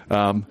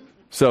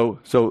 So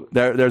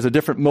there's a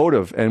different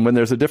motive, and when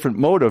there's a different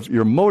motive,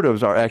 your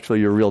motives are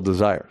actually your real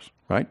desires,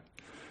 right?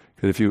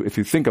 If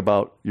you think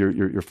about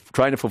you're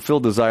trying to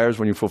fulfill desires,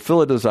 when you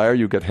fulfill a desire,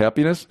 you get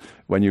happiness.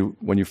 When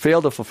you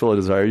fail to fulfill a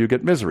desire, you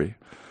get misery.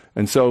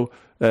 And so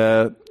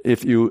but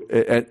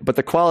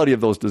the quality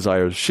of those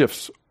desires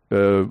shifts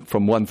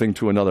from one thing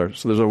to another.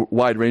 So there's a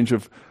wide range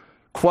of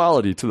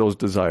quality to those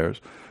desires.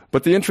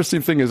 But the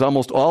interesting thing is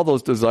almost all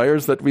those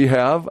desires that we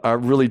have are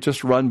really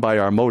just run by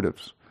our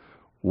motives.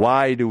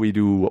 Why do we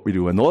do what we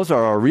do? And those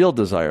are our real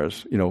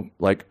desires.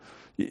 Like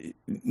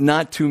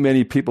not too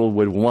many people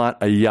would want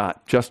a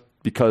yacht just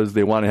because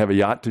they want to have a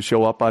yacht to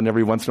show up on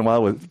every once in a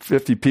while with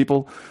 50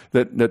 people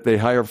that they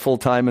hire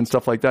full-time and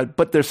stuff like that.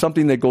 But there's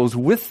something that goes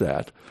with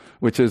that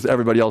which is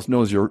everybody else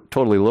knows you're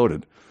totally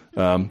loaded.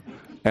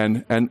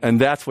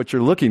 And that's what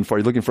you're looking for.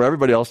 You're looking for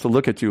everybody else to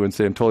look at you and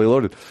say, I'm totally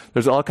loaded.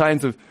 There's all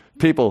kinds of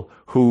people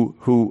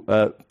who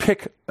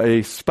pick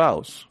a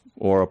spouse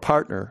or a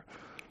partner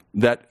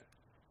that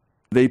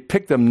they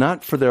pick them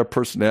not for their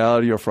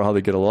personality or for how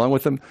they get along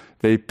with them.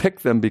 They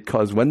pick them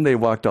because when they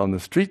walk down the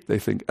street, they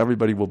think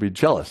everybody will be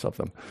jealous of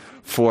them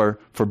for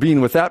being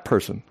with that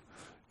person.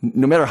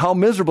 No matter how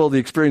miserable the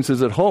experience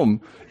is at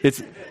home,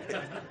 it's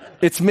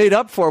made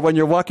up for when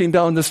you're walking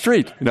down the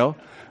street, you know?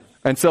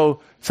 And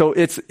so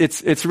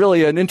it's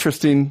really an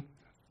interesting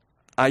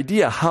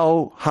idea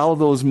how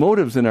those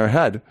motives in our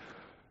head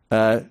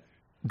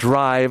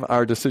drive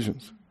our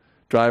decisions.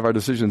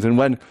 And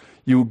when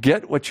you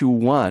get what you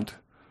want,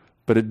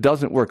 but it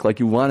doesn't work, like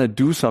you want to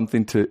do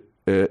something to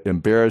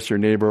embarrass your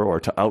neighbor or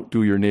to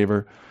outdo your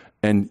neighbor,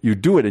 and you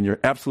do it and you're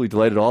absolutely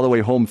delighted all the way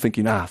home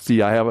thinking,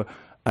 see, I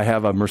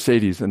have a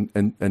Mercedes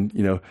and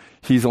you know,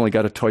 he's only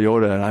got a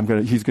Toyota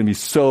and he's going to be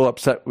so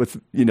upset with,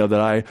 you know,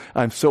 that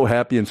I'm so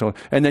happy and so on.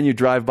 And then you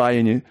drive by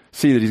and you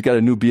see that he's got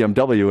a new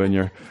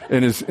BMW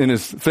in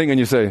his thing and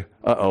you say,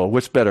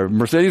 what's better,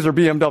 Mercedes or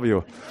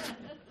BMW?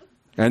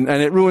 And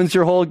it ruins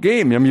your whole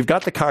game. I mean, you've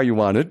got the car you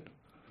wanted,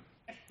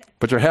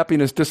 but your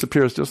happiness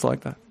disappears just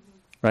like that,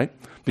 right?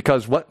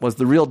 Because what was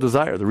the real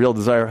desire? The real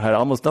desire had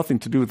almost nothing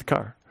to do with the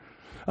car.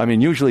 I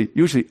mean, usually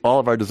all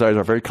of our desires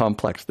are very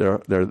complex.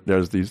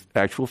 There's these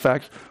actual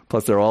facts,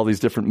 plus there are all these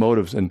different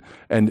motives, and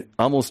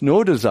almost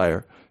no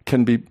desire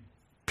can be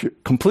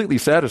completely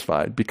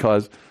satisfied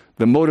because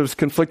the motives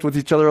conflict with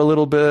each other a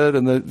little bit,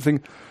 and the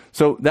thing.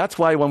 So that's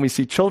why when we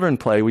see children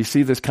play, we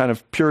see this kind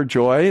of pure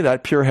joy,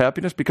 that pure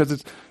happiness,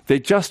 because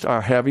they just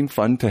are having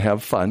fun to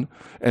have fun.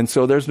 And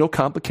so there's no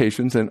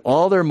complications, and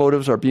all their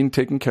motives are being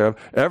taken care of.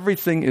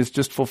 Everything is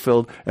just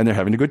fulfilled, and they're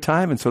having a good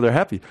time, and so they're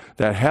happy.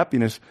 That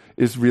happiness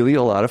is really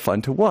a lot of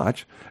fun to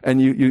watch.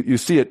 And you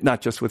see it not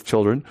just with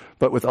children,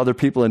 but with other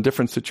people in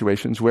different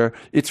situations where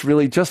it's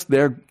really just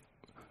their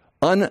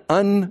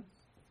uncomplicated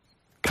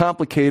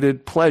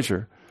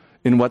pleasure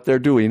in what they're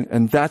doing,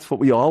 and that's what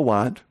we all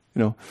want,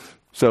 you know.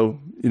 So,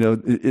 you know,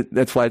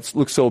 that's why it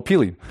looks so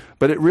appealing.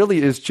 But it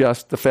really is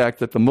just the fact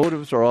that the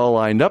motives are all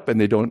lined up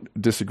and they don't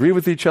disagree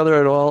with each other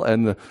at all,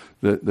 and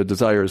the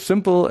desire is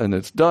simple and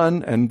it's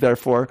done, and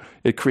therefore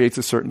it creates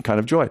a certain kind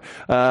of joy.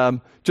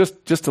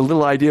 Just a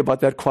little idea about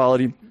that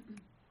quality,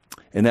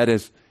 and that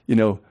is, you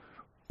know,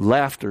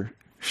 laughter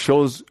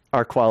shows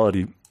our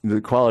quality, the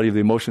quality of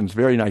the emotions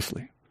very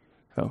nicely.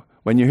 So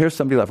when you hear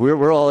somebody laugh,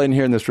 we're all in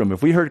here in this room.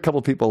 If we heard a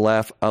couple people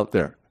laugh out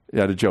there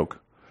at a joke,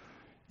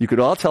 you could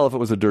all tell if it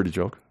was a dirty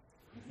joke.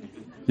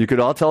 You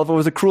could all tell if it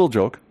was a cruel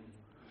joke.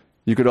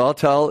 You could all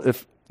tell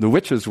if the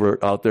witches were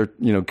out there,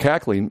 you know,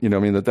 cackling. You know, I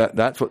mean,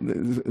 that's what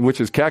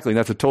witches cackling.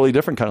 That's a totally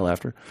different kind of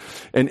laughter.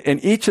 And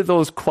each of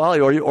those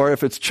quality, or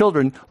if it's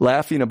children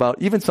laughing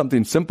about even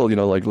something simple, you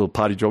know, like little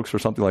potty jokes or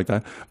something like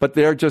that, but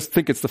they just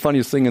think it's the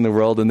funniest thing in the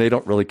world, and they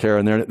don't really care,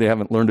 and they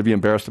haven't learned to be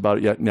embarrassed about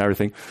it yet, and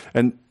everything.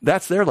 And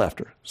that's their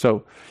laughter.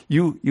 So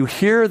you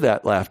hear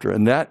that laughter,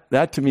 and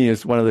that to me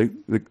is one of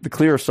the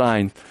clear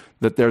signs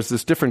that there's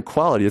this different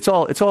quality. It's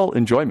all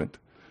enjoyment,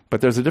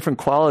 but there's a different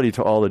quality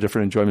to all the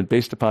different enjoyment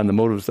based upon the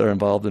motives that are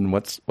involved and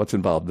what's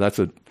involved. That's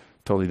a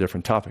totally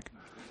different topic,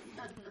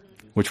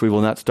 which we will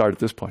not start at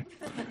this point.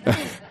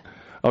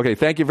 Okay,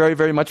 thank you very,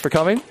 very much for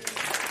coming.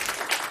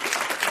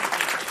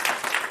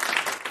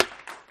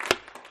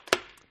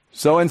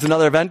 So ends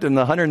another event in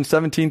the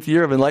 117th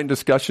year of Enlightened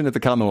Discussion at the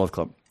Commonwealth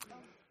Club.